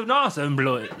shards of NASA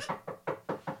employees.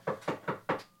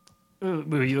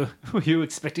 Were you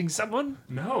expecting someone?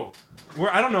 No.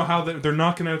 I don't know how they're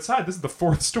knocking outside. This is the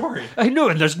fourth story. I know,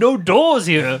 and there's no doors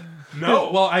here.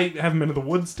 No, well, I haven't been to the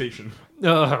wood station.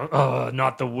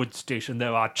 Not the wood station.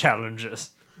 There are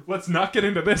challenges. Let's not get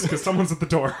into this because someone's at the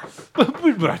door.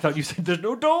 But I thought you said there's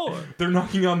no door. They're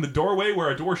knocking on the doorway where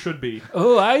a door should be.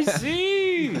 Oh, I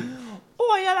see.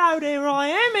 Oh, hello there, I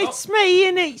am. It's me,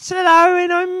 and it's hello,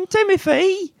 and I'm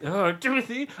Timothy. Oh,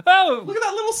 Timothy. Oh, Look at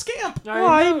that little scamp.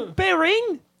 I'm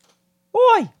Berin.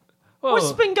 Oi,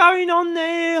 what's been going on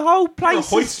there? The whole place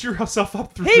Hoist yourself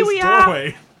up through Here this we are.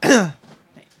 doorway. the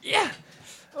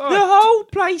whole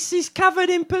place is covered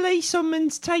in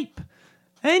policeman's tape.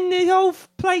 And the whole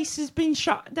place has been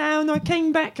shut down. I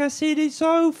came back, I said it's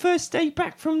first day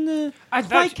back from the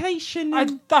vacation. I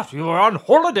And thought you were on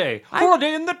holiday.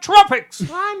 Holiday in the tropics.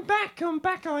 I'm back,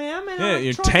 I am. And Yeah, I'm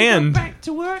you're trying to tanned. get back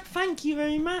to work. Thank you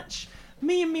very much.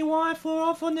 Me and my wife were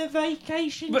off on a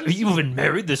vacation. But you've been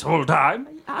married this whole time?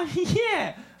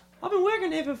 Yeah. I've been working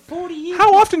there for 40 years.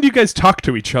 How often do you guys talk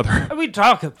to each other? We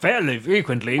talk fairly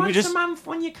frequently. Once a month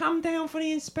when you come down for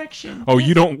the inspection. Oh,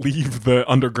 you don't leave the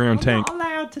underground I'm tank. not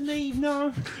allowed to leave, no.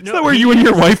 Is that where you and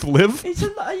your wife live? It's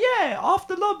off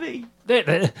the lobby.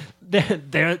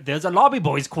 There's a lobby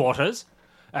boys' quarters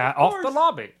off the course.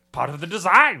 lobby. Part of the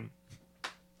design.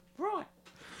 Right.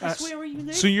 That's where you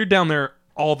live. So you're down there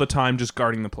all the time just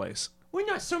guarding the place. We're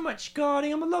not so much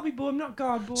guarding. I'm a lobby boy. I'm not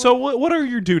guard boy. So what are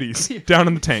your duties down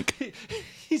in the tank?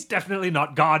 He's definitely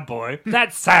not God boy.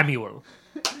 That's Samuel.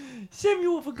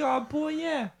 Samuel for guard boy,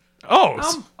 yeah.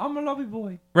 Oh, I'm a lobby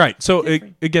boy. right. So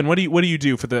different. again, what do you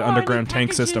do for the underground Any tank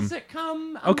packages system? That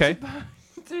come, Okay.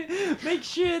 to make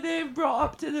sure they're brought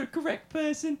up to the correct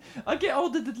person. I get all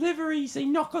the deliveries. They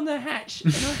knock on the hatch,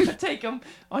 and I take them.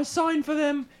 I sign for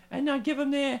them, and I give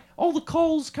them there. All the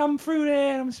calls come through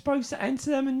there, and I'm supposed to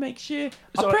answer them and make sure.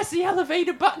 So- I press the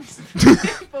elevator buttons for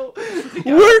people to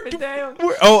go up and down.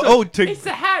 It's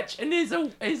a hatch, and there's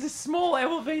a small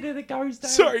elevator that goes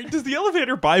down. Sorry, does the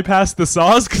elevator bypass the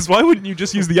saws? Because why wouldn't you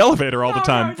just use the elevator all the No,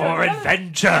 time? no, For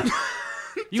adventure.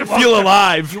 To feel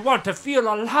alive. You want to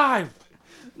feel alive.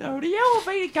 No, the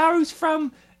elevator goes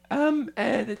from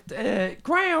the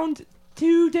ground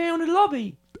to down the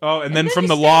lobby. Oh, and then from it's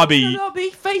the down lobby. to the lobby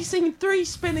facing 3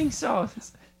 spinning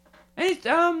saws.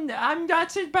 And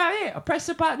that's about it. I press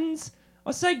the buttons.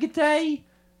 I say good day.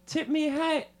 Tip me a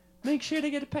hat. Make sure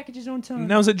they get the packages on time.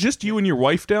 Now, is it just you and your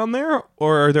wife down there,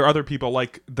 or are there other people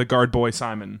like the guard boy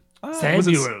Simon?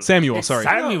 Samuel. Samuel, It's sorry.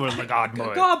 Samuel the God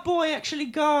boy. Guard boy actually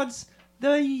guards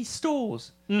the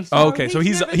stores. Oh, okay, so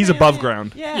he's never down above there.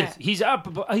 ground. Yeah. Yes, he's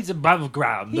above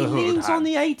ground He the whole leans time. on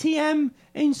the ATM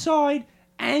inside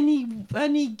And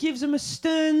he gives them a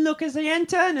stern look as they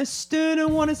enter and a sterner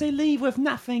one as they leave with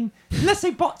nothing. Unless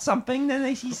they bought something, then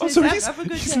he says, So have a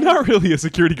good he's day. not really a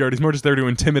security guard. He's more just there to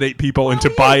intimidate people into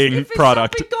Yes, buying if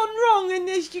product. If it's gone wrong, and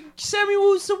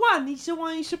Samuel's the one. He's the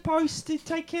one who's supposed to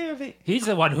take care of it. He's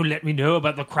the one who let me know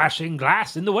about the crashing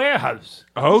glass in the warehouse.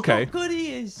 Okay. How good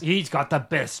he is. He's got the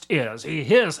best ears. He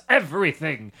hears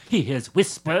everything. He hears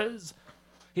whispers.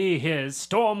 He hears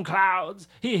storm clouds.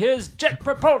 He hears jet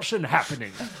propulsion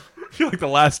happening. I feel like the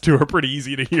last two are pretty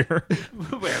easy to hear.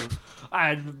 Well,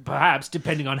 and perhaps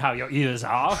depending on how your ears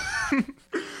are.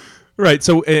 Right,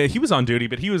 so he was on duty,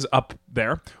 but he was up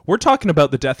there. We're talking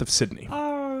about the death of Sydney.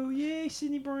 Oh yeah,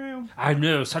 Sidney Brown. I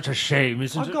know, such a shame,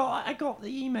 isn't it? I got the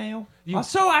email. You-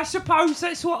 So I suppose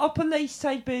that's what a police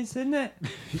tape is, isn't it?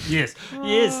 Yes,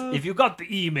 yes. If you got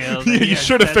the email, then You yes,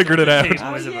 should have that's figured what it the out. tape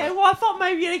Oh was yeah. about. Well, I thought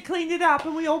maybe they cleaned it up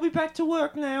and we all be back to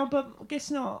work now, but I guess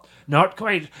not. Not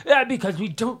quite, because we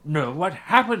don't know what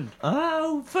happened.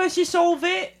 Oh, first you solve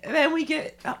it, then we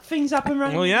get things up and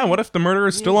running. Well, yeah, what if the murderer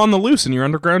is still on the loose in your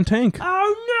underground tank?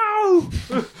 Oh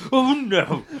no! Oh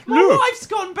no! My wife's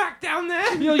gone back down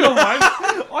there. Your wife?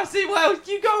 I said, well,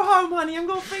 you go home, honey. I'm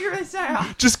gonna figure this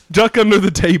out. Just duck under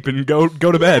the tape and go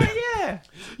to bed. Yeah.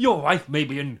 Your wife may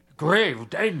be in grave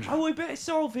danger. Oh, we better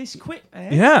solve this quick,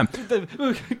 man. Yeah.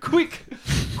 Quick,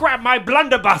 grab my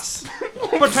blunderbuss.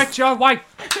 Protect your wife.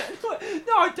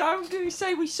 No, don't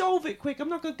say we solve it quick. I'm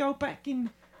not gonna go back in.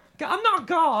 I'm not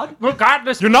God.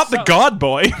 Regardless, You're not the god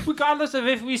boy. Regardless of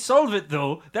if we solve it,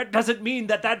 though, that doesn't mean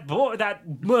that that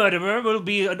murderer will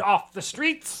be off the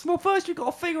streets. Well, first we've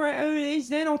got to figure out who it is.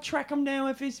 Then I'll track him down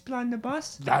with his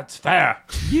blunderbuss. That's fair.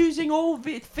 Using all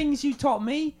the things you taught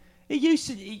me. We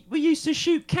used to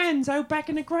shoot cans out back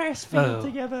in the grass field Oh.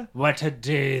 together. What a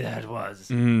day that was.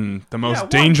 The Yeah, most one-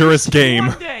 dangerous game.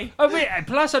 One day. Oh wait,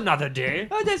 plus another day.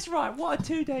 Oh, that's right. What a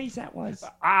 2 days that was.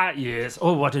 Ah, yes.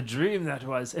 Oh, what a dream that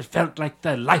was. It felt like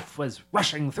the life was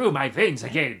rushing through my veins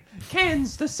again.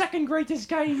 Cans, the second greatest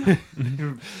game.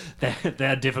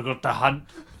 They're difficult to hunt.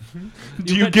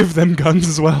 Do you give them guns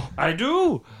as well? I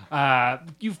do.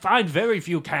 You find very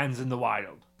few cans in the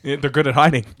wild. Yeah, they're good at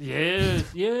hiding.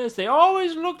 Yes. They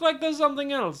always look like there's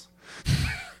something else.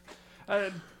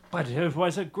 But it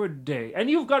was a good day. And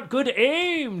you've got good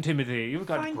aim, Timothy. You've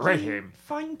got great aim.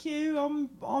 Thank you. I'm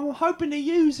hoping to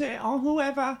use it on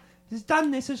whoever has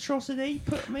done this atrocity.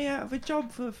 Put me out of a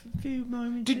job for a few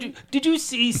moments. Did you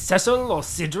see Cecil or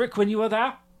Cedric when you were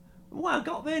there? Well, I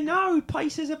got there. No,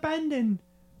 place is abandoned.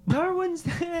 No one's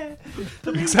there.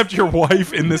 Police- Except your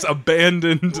wife in this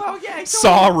abandoned Well, yeah, it's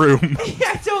saw all- room.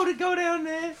 Yeah, I told her to go down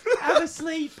there, have a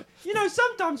sleep. You know,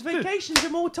 sometimes vacations are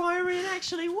more tiring than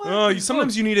actually work. Oh,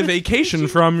 sometimes you need a vacation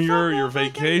from your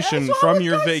vacation, That's what I from was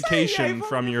your gonna say, vacation, yeah,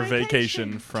 from your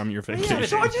vacation, from your Yeah, vacation.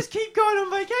 so I just keep going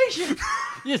on vacation.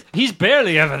 Yes, he's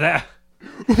barely ever there.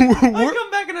 I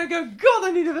come back and I go, God,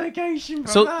 I need a vacation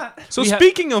from that. So We ha-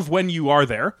 speaking of when you are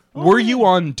there, were you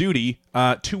on duty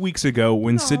 2 weeks ago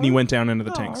when Sydney went down into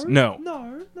the tanks? No.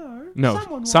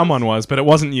 Someone was, but it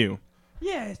wasn't you.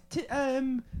 Yeah,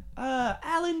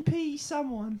 Alan P.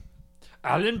 Someone.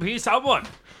 Alan P. Someone.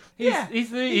 He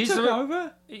took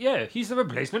over. Yeah, he's the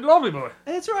replacement lobby boy.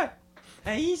 That's right.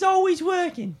 And he's always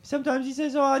working. Sometimes he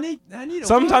says, "Oh, I need to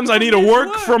Sometimes work I need from to this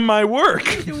work from my work.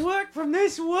 I need to work from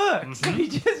this work." So he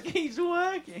just keeps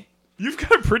working. You've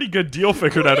got a pretty good deal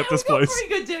figured out at this we've got place.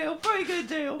 Pretty good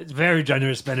deal. It's very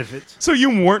generous benefits. So you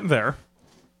weren't there.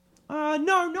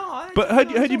 No. But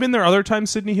had you been there other times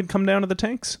Sydney had come down to the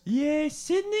tanks? Yeah,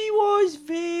 Sydney was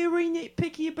very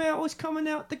nitpicky about us coming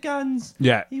out the guns.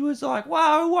 Yeah. He was like,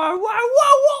 whoa, what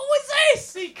was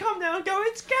this? He'd come down and go,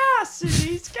 it's gas,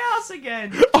 Sydney, it's gas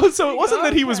again. Oh, so it wasn't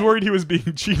that he was Okay. worried he was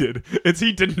being cheated. It's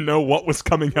he didn't know what was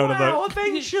coming out Well, of that.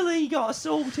 eventually he got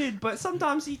assaulted, but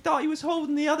sometimes he thought he was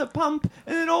holding the other pump,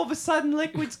 and then all of a sudden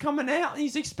liquid's coming out, and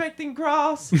he's expecting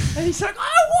grass, and he's like,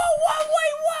 oh, whoa,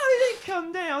 and he'd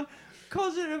come down,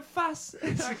 causing a fuss.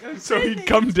 So he'd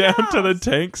come down to the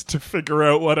tanks to figure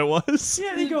out what it was.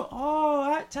 Yeah, and he'd go, oh,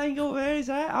 that tangle there is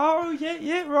that. Oh,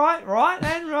 yeah,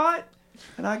 right.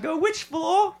 And I'd go, which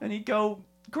floor? And he'd go,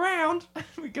 ground.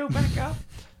 We'd go back up.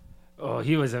 Oh,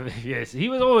 he was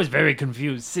always very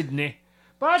confused, Sydney.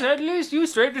 But at least you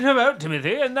straightened him out,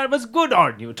 Timothy, and that was good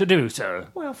on you to do so.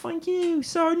 Well, thank you.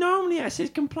 So normally that's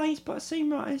his complaints, but it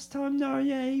seemed like this time, no,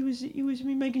 yeah, he was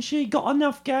me making sure he got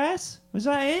enough gas. Was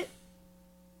that it?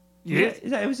 Yes.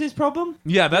 That was his problem?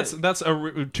 Yeah, that's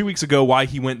 2 weeks ago why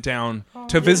he went down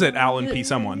to visit Alan P.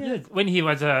 Someone. Yes, when he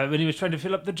was trying to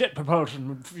fill up the jet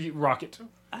propulsion rocket.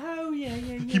 Oh, yeah.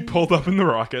 He pulled up in the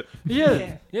rocket.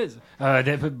 Yes.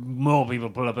 More people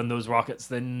pull up in those rockets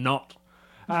than not.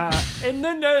 And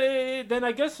then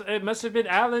I guess it must have been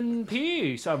Alan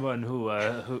P. Someone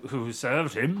who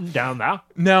served him down there.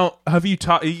 Now, have you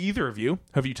either of you,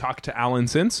 have you talked to Alan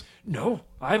since? No,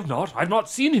 I've not. I've not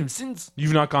seen him since.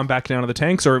 You've not gone back down to the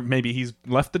tanks, or maybe he's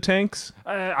left the tanks?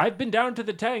 I've been down to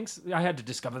the tanks. I had to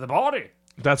discover the body.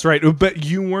 That's right. But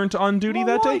you weren't on duty My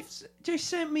that day? wife just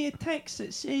sent me a text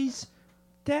that says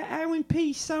that Alan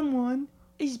P. someone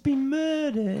has been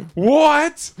murdered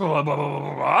What?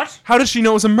 What? How does she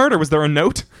know it was a murder? Was there a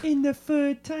note? in the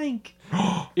third tank.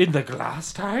 In the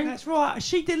glass tank? That's right.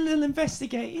 She did a little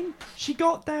investigating. She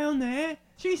got down there.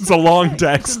 It's a long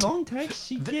text. It's a long text.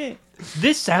 She did.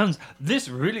 This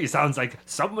really sounds like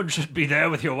someone should be there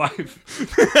with your wife.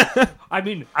 I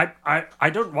mean, I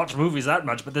don't watch movies that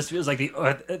much, but this feels like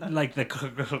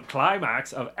the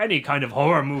climax of any kind of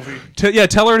horror movie.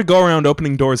 Tell her to go around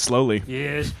opening doors slowly.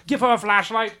 Yes. Give her a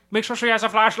flashlight. Make sure she has a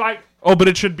flashlight. Oh, but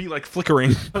it should be like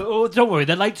flickering. Oh, don't worry.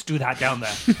 The lights do that down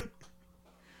there.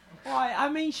 Right. I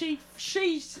mean,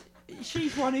 she's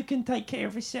one who can take care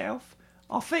of herself.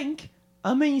 I think.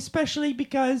 I mean, especially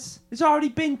because there's already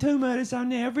been 2 murders down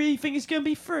there. I really think it's going to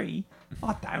be free.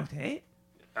 I doubt it.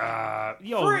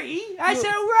 Free? That's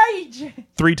outrageous.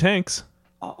 3 tanks.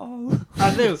 Uh-oh.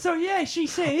 I do. So, yeah, she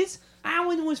says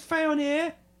Alan was found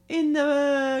here in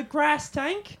the grass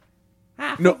tank.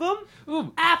 Half No. of them.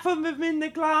 Ooh. Half of them in the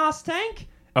glass tank.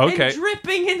 Okay. And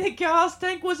dripping in the glass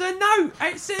tank was a note.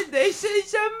 It said, "This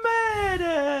is a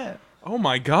murder." Oh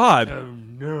my god. Oh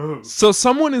no. So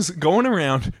someone is going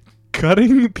around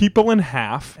cutting people in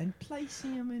half. And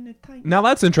placing them in the tank. Now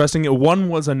that's interesting. One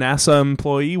was a NASA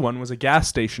employee, one was a gas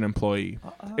station employee.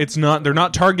 They're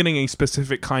not targeting a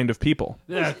specific kind of people.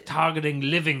 They're targeting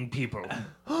living people.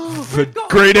 The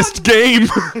greatest game.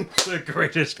 The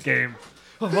greatest game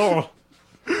of all.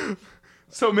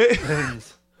 So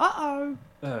Uh-oh.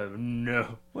 Oh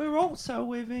no. We're also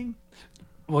living.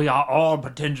 We are all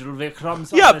potential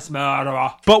victims Yep. of this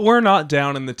murderer. but we're not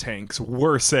down in the tanks.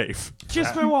 We're safe.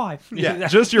 Just my wife. Yeah,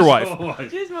 just your wife.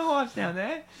 Just my wife's down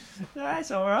there. That's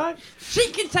all right.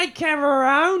 She can take care of her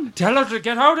own. Tell her to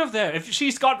get out of there. If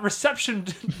she's got reception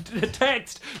to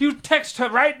text, you text her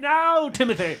right now,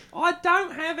 Timothy. I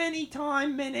don't have any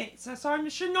time minutes, so I'm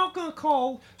just not going to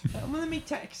call. Let me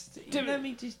text. Here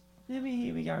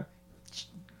we go.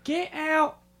 Get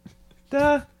out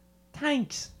the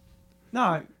tanks.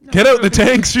 No. Get out the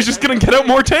tanks. She's just gonna get out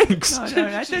more tanks. No,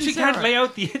 that didn't She sound can't right. lay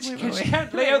out the she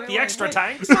can't lay out the extra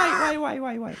tanks.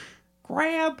 Wait.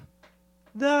 Grab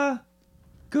the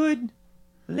good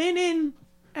linen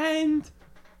and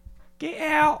get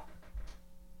out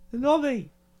the lobby.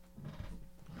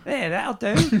 There, that'll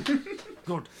do.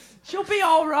 Good. She'll be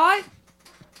all right.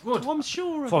 Good. I'm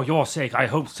sure of For it. your sake, I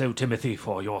hope so, Timothy.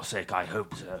 For your sake, I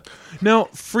hope so. Now,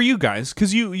 for you guys,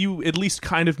 because you at least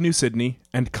kind of knew Sydney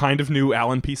and kind of knew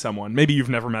Alan P. Someone. Maybe you've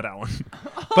never met Alan.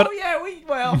 But Oh yeah,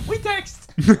 we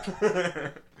text.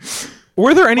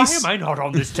 were there any? Why am I not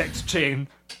on this text chain?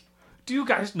 Do you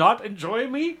guys not enjoy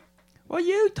me? Well,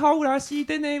 you told us you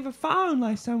didn't have a phone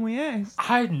last time we asked.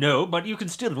 I know, but you can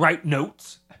still write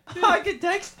notes. I could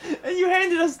text, and you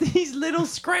handed us these little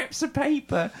scraps of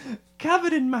paper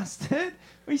covered in mustard.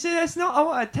 We said that's not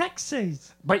what a text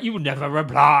says. But you never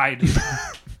replied.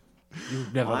 You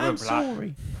never I'm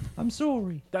replied.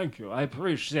 sorry. Thank you. I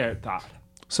appreciate that.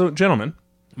 So, gentlemen,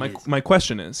 Yes. my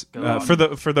question is, on.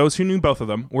 for those who knew both of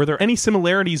them, were there any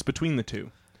similarities between the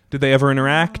two? Did they ever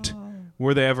interact?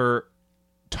 Were they ever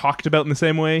talked about in the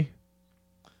same way?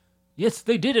 Yes,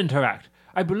 they did interact.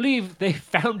 I believe they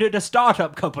founded a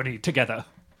startup company together.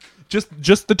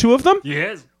 Just the two of them?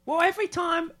 Yes. Well, every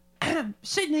time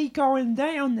Sydney going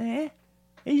down there,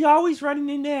 he's always running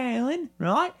into Alan,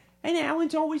 right? And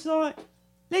Alan's always like,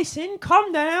 "Listen,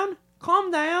 calm down,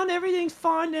 everything's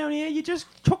fine down here. You just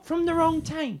took from the wrong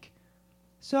tank."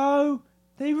 So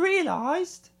they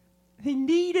realised they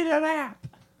needed an app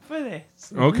for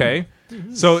this. Okay.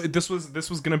 So this was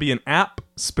going to be an app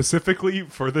specifically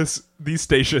for these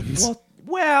stations.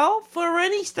 Well, for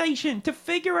any station to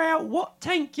figure out what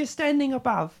tank you're standing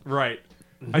above. Right.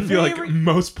 I feel like Very-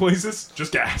 most places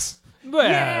just gas. Well,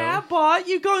 Yeah, but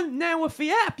you got now with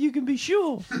the app, you can be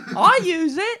sure. I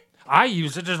use it, I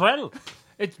use it as well.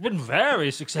 It's been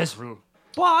very successful.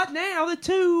 but now the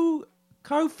 2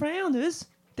 co-founders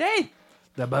dead.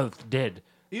 They're both dead.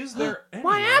 Is there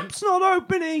My app's not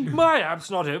opening. My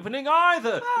app's not opening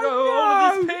either.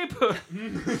 Oh, All of this paper.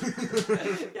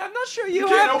 Yeah, I'm not sure you,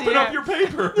 can't have open the up app. your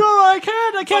paper. No, I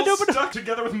can't. I can't open it. Stuck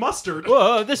together with mustard.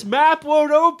 This map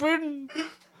won't open.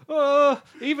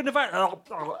 Even if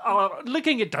I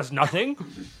licking it does nothing.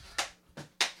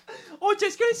 I was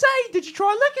just gonna say, did you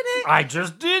try looking at it? I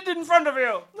just did in front of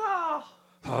you. Oh,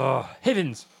 Oh,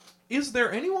 heavens. Is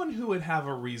there anyone who would have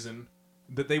a reason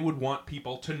that they would want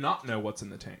people to not know what's in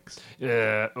the tanks?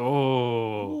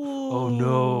 Oh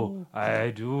no.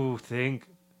 I do think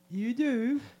You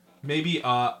do? Maybe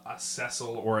a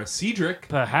Cecil or a Cedric.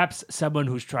 perhaps someone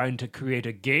who's trying to create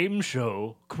a game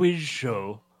show, quiz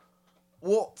show.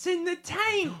 What's in the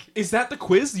tank? Is that the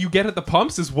quiz you get at the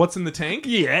pumps? Is what's in the tank?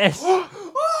 Yes.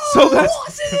 So that's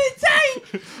What's in the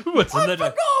tank? What's in I the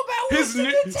forgot about what's his in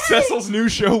new, the tank. Cecil's new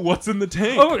show. What's in the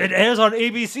tank? Oh, it airs on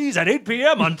ABC's at 8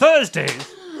 p.m. on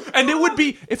Thursdays. And it would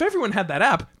be if everyone had that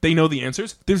app. They know the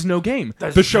answers. There's no game.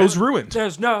 There's the show's no- ruined.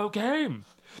 There's no game.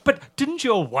 But didn't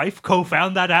your wife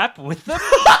co-found that app with them?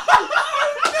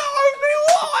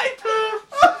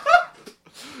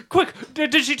 Quick,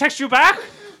 did she text you back?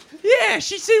 Yeah,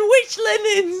 she said which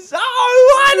linens?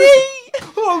 Oh,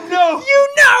 honey! Oh no! You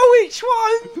know which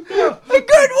one! A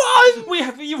good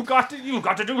one! You've got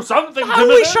to do something. I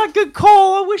wish I could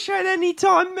call. I wish I had any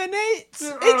time minutes.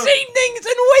 It's evenings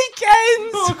and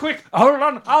weekends. Oh, quick! Hold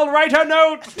on, I'll write a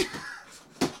note.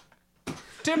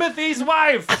 Timothy's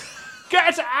wife,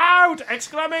 get out!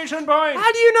 Exclamation point!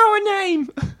 How do you know her name?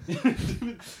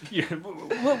 Yeah,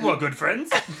 we're good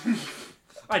friends.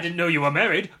 I didn't know you were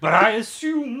married, but I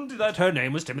assumed that her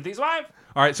name was Timothy's wife.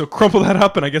 All right, so crumple that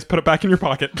up and I guess put it back in your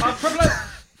pocket.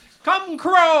 Come,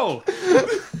 Crow!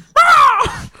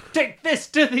 Take this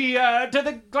to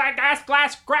the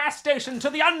grass station, to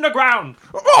the underground.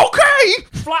 Okay.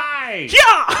 Fly!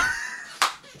 Yeah.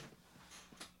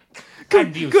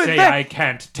 And you good, say that- I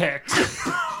can't text.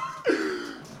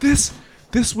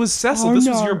 This was Cecil. This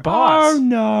was your boss. Oh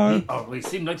no. He always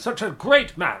seemed like such a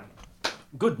great man.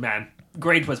 Good man.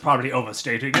 Great was probably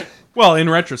overstating it. Well, in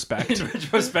retrospect. In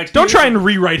retrospect, Don't try and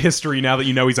rewrite history now that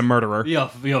you know he's a murderer. You're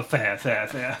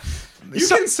fair. You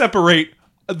can separate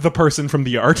the person from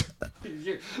the art.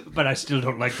 But I still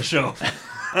don't like the show.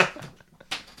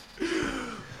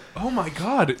 Oh my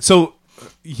god. So,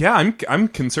 yeah, I'm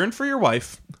concerned for your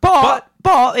wife. But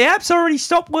the app's already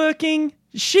stopped working.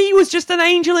 She was just an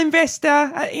angel investor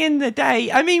at the end of the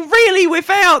day. I mean, really,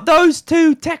 without those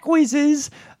two tech whizzes,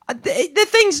 the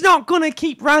thing's not going to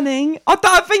keep running.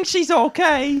 I think she's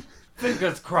okay.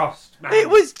 Fingers crossed, man. It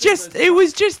was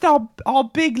just our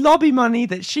big lobby money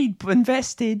that she'd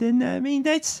invested, and I mean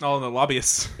that's Oh, the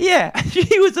lobbyists. yeah.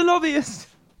 She was a lobbyist.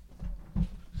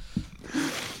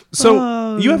 So,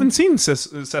 Oh. you haven't seen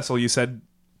Cecil, you said,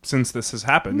 since this has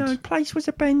happened. No, place was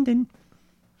abandoned.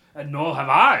 And nor have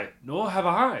I.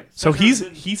 So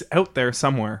he's out there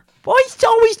somewhere. Well, he's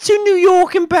always to New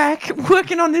York and back,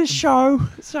 working on this show.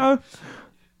 So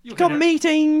You got can-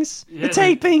 meetings, Yeah. It's the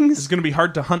tapings. going to be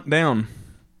hard to hunt down.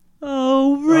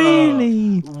 Oh,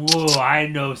 really? Whoa, I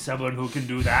know someone who can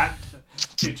do that.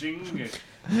 Ching.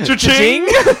 Cha-ching!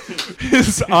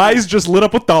 His eyes just lit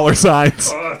up with dollar signs.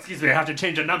 Oh, excuse me, I have to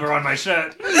change a number on my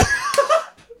shirt.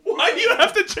 Why do you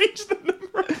have to change the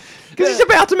number? Because he's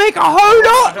about to make a whole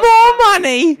lot more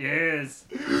money. Yes.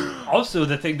 Also,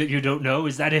 the thing that you don't know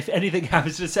is that if anything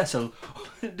happens to Cecil,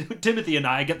 Timothy and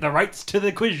I get the rights to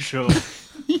the quiz show.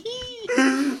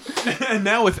 And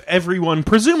now with everyone,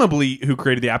 presumably, who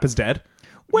created the app is dead,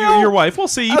 Well, your wife, we'll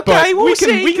see, Okay, but we'll we can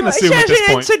see. assume She at this hasn't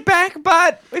point. answered back,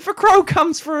 but if a crow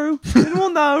comes through, then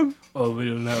we'll know. Oh,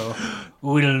 we'll know.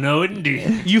 We'll know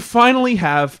indeed. You finally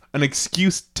have an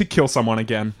excuse to kill someone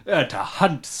again. To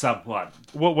hunt someone.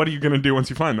 What are you going to do once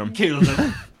you find them? Kill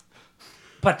them.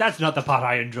 But that's not the part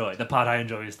I enjoy. The part I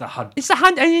enjoy is the hunt. It's the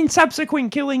hunt, and in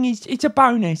subsequent killing, it's a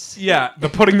bonus. Yeah, the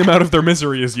putting them out of their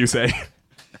misery, as you say.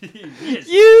 Yes.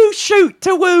 You shoot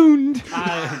to wound.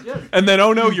 Yes, And then,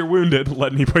 oh no, you're wounded.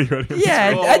 Let me put you out of your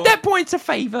Yeah, Oh. at that point, it's a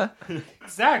favor.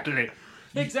 exactly.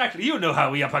 Exactly. You know how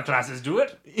we upper classes do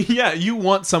it. misery. Yeah, you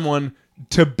want someone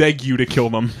to beg you to kill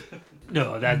them.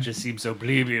 No, that just seems so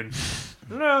plebeian.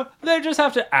 No, they just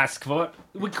have to ask for it,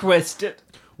 request it.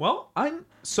 Well, I'm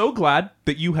so glad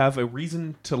that you have a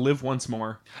reason to live once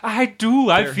more. I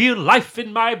do. I feel life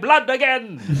in my blood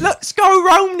again. Let's go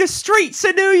roam the streets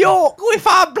of New York with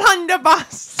our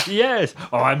blunderbuss. Yes.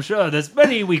 Oh, I'm sure there's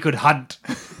many we could hunt.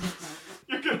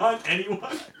 You can hunt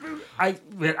anyone.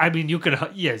 I mean, you could.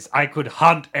 Yes, I could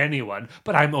hunt anyone,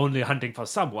 but I'm only hunting for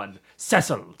someone.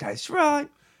 Cecil. That's right.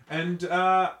 And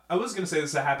I was going to say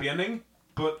this is a happy ending,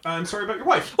 but I'm sorry about your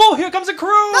wife. Oh, here comes a crew.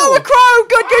 Oh, a crow!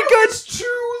 Good. It's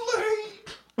too late.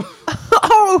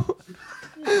 Oh,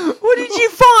 what did you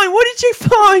find? What did you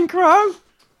find, Crow?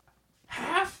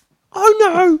 Half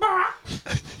Oh no!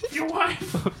 your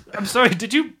wife. I'm sorry.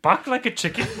 Did you buck like a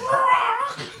chicken?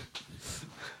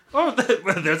 Oh,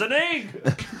 there's an egg.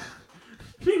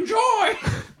 Enjoy.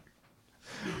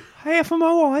 Half of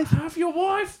my wife. Half your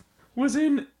wife was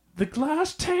in The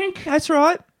glass tank? That's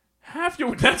right. Half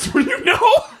your... That's when you know?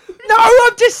 No,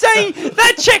 I'm just saying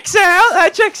that checks out.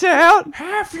 That checks out.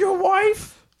 Half your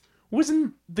wife was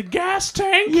in the gas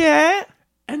tank? Yeah.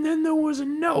 And then there was a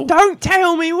note. Don't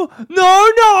tell me.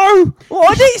 No.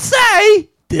 What did it say?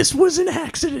 This was an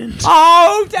accident.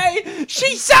 Oh,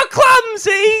 she's so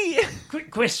clumsy.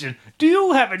 Quick question. Do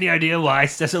you have any idea why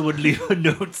Cecil would leave a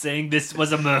note saying this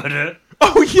was a murder?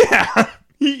 Oh, yeah.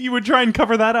 He would try and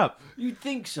cover that up. You'd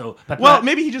think so. But Well,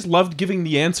 maybe he just loved giving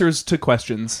the answers to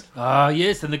questions.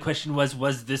 yes, and the question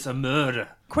was this a murder?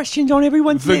 Questions on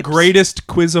everyone's The lips. greatest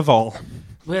quiz of all.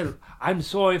 Well, I'm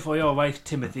sorry for your wife,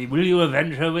 Timothy. Will you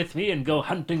avenge her with me and go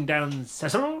hunting down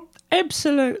Cecil?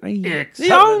 Absolutely.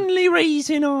 Excellent. The only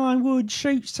reason I would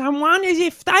shoot someone is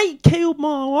if they killed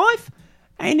my wife,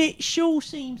 and it sure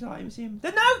seems like it was him. The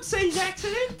note says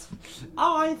accident.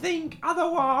 I think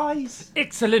otherwise.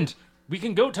 Excellent. We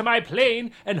can go to my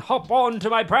plane and hop on to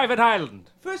my private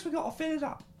island. First we got to fill it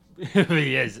up.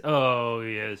 Yes. Oh,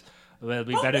 yes. Well,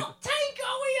 we better... What tank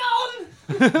are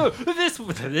we on?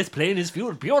 This plane is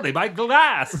fueled purely by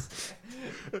glass.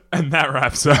 And that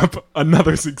wraps up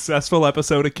another successful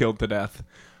episode of Killed to Death.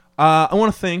 I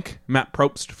want to thank Matt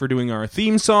Probst for doing our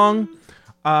theme song.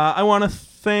 I want to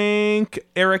thank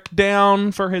Eric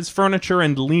Down for his furniture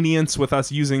and lenience with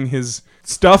us using his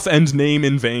stuff and name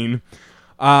in vain.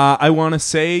 I want to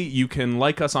say you can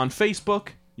like us on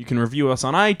Facebook, you can review us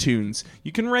on iTunes,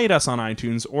 you can rate us on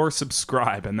iTunes, or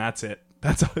subscribe, and that's it.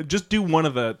 Just do one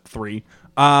of the three.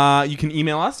 You can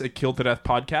email us at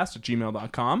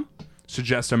killedtodeathpodcast@gmail.com.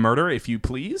 Suggest a murder, if you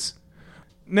please.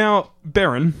 Now,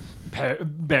 Baron.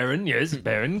 Baron, yes,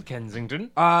 Baron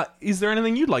Kensington. Is there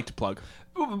anything you'd like to plug?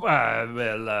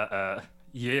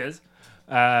 Yes.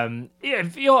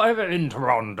 If you're ever in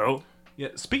Toronto... Yeah.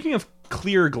 Speaking of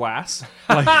clear glass,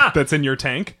 like that's in your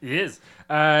tank. Yes.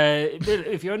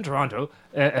 If you're in Toronto,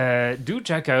 do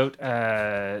check out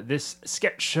this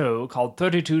sketch show called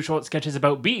 32 Short Sketches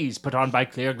About Bees, put on by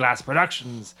Clear Glass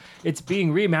Productions. It's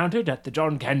being remounted at the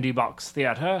John Candy Box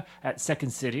Theatre at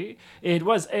Second City. It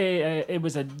was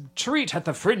a treat at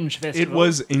the Fringe Festival. It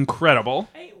was incredible.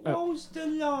 It was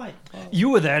delightful. You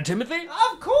were there, Timothy?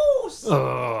 Of course.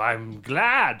 Oh, I'm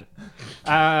glad.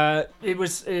 It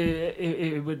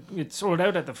sold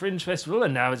out at the Fringe Festival,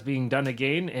 and now it's being done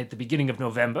again at the beginning of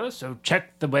November, so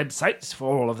check the websites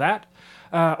for all of that.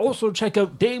 Also check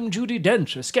out Dame Judi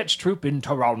Dench, a sketch troupe in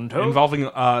Toronto.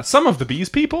 Involving some of the Bees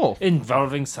people.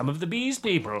 Involving some of the Bees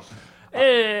people.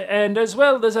 And as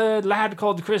well, there's a lad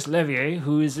called Chris Leveille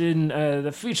who is in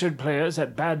the featured players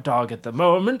at Bad Dog at the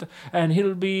moment, and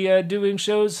he'll be doing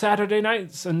shows Saturday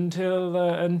nights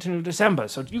until December,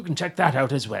 so you can check that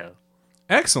out as well.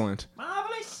 Excellent.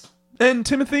 Marvellous. And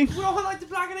Timothy? Would I like to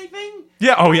plug anything?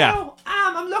 Yeah, oh yeah. Well,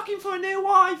 I'm looking for a new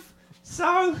wife,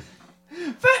 so...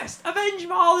 First,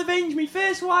 I'll avenge me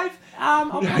first wife.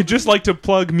 I'd just like to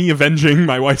plug me avenging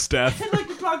my wife's death. I'd like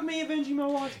to plug me avenging my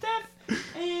wife's death.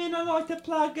 And I'd like to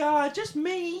plug just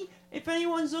me, if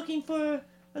anyone's looking for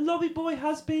a lobby boy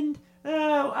husband.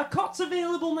 A cot's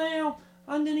available now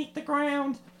underneath the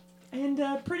ground. And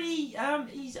pretty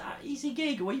easy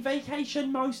gig. We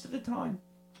vacation most of the time.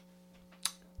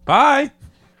 Bye.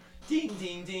 Ding,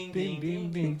 ding, ding, ding,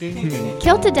 ding, ding, ding, ding.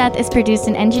 Killed to Death is produced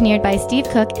and engineered by Steve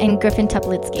Cook and Griffin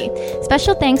Tuplitsky.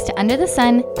 Special thanks to Under the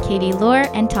Sun, Katie Lohr,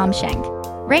 and Tom Schenk.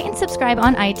 Rate and subscribe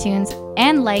on iTunes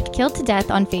and like Killed to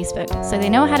Death on Facebook so they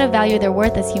know how to value their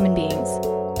worth as human beings.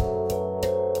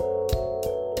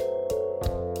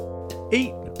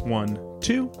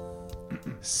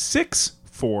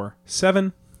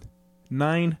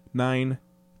 812-647-993.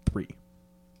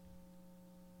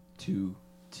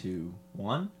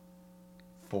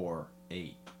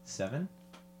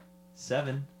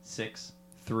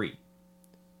 221-487-763.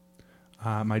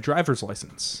 My driver's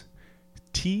license.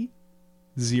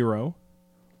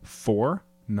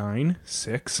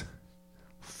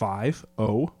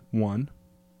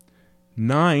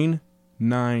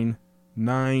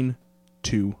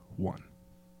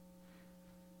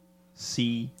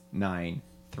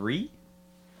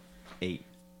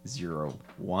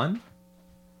 C93801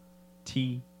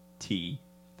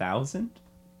 TT1000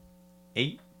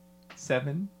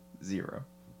 870.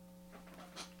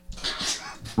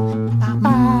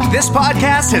 This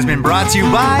podcast has been brought to you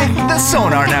by the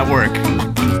Sonar Network.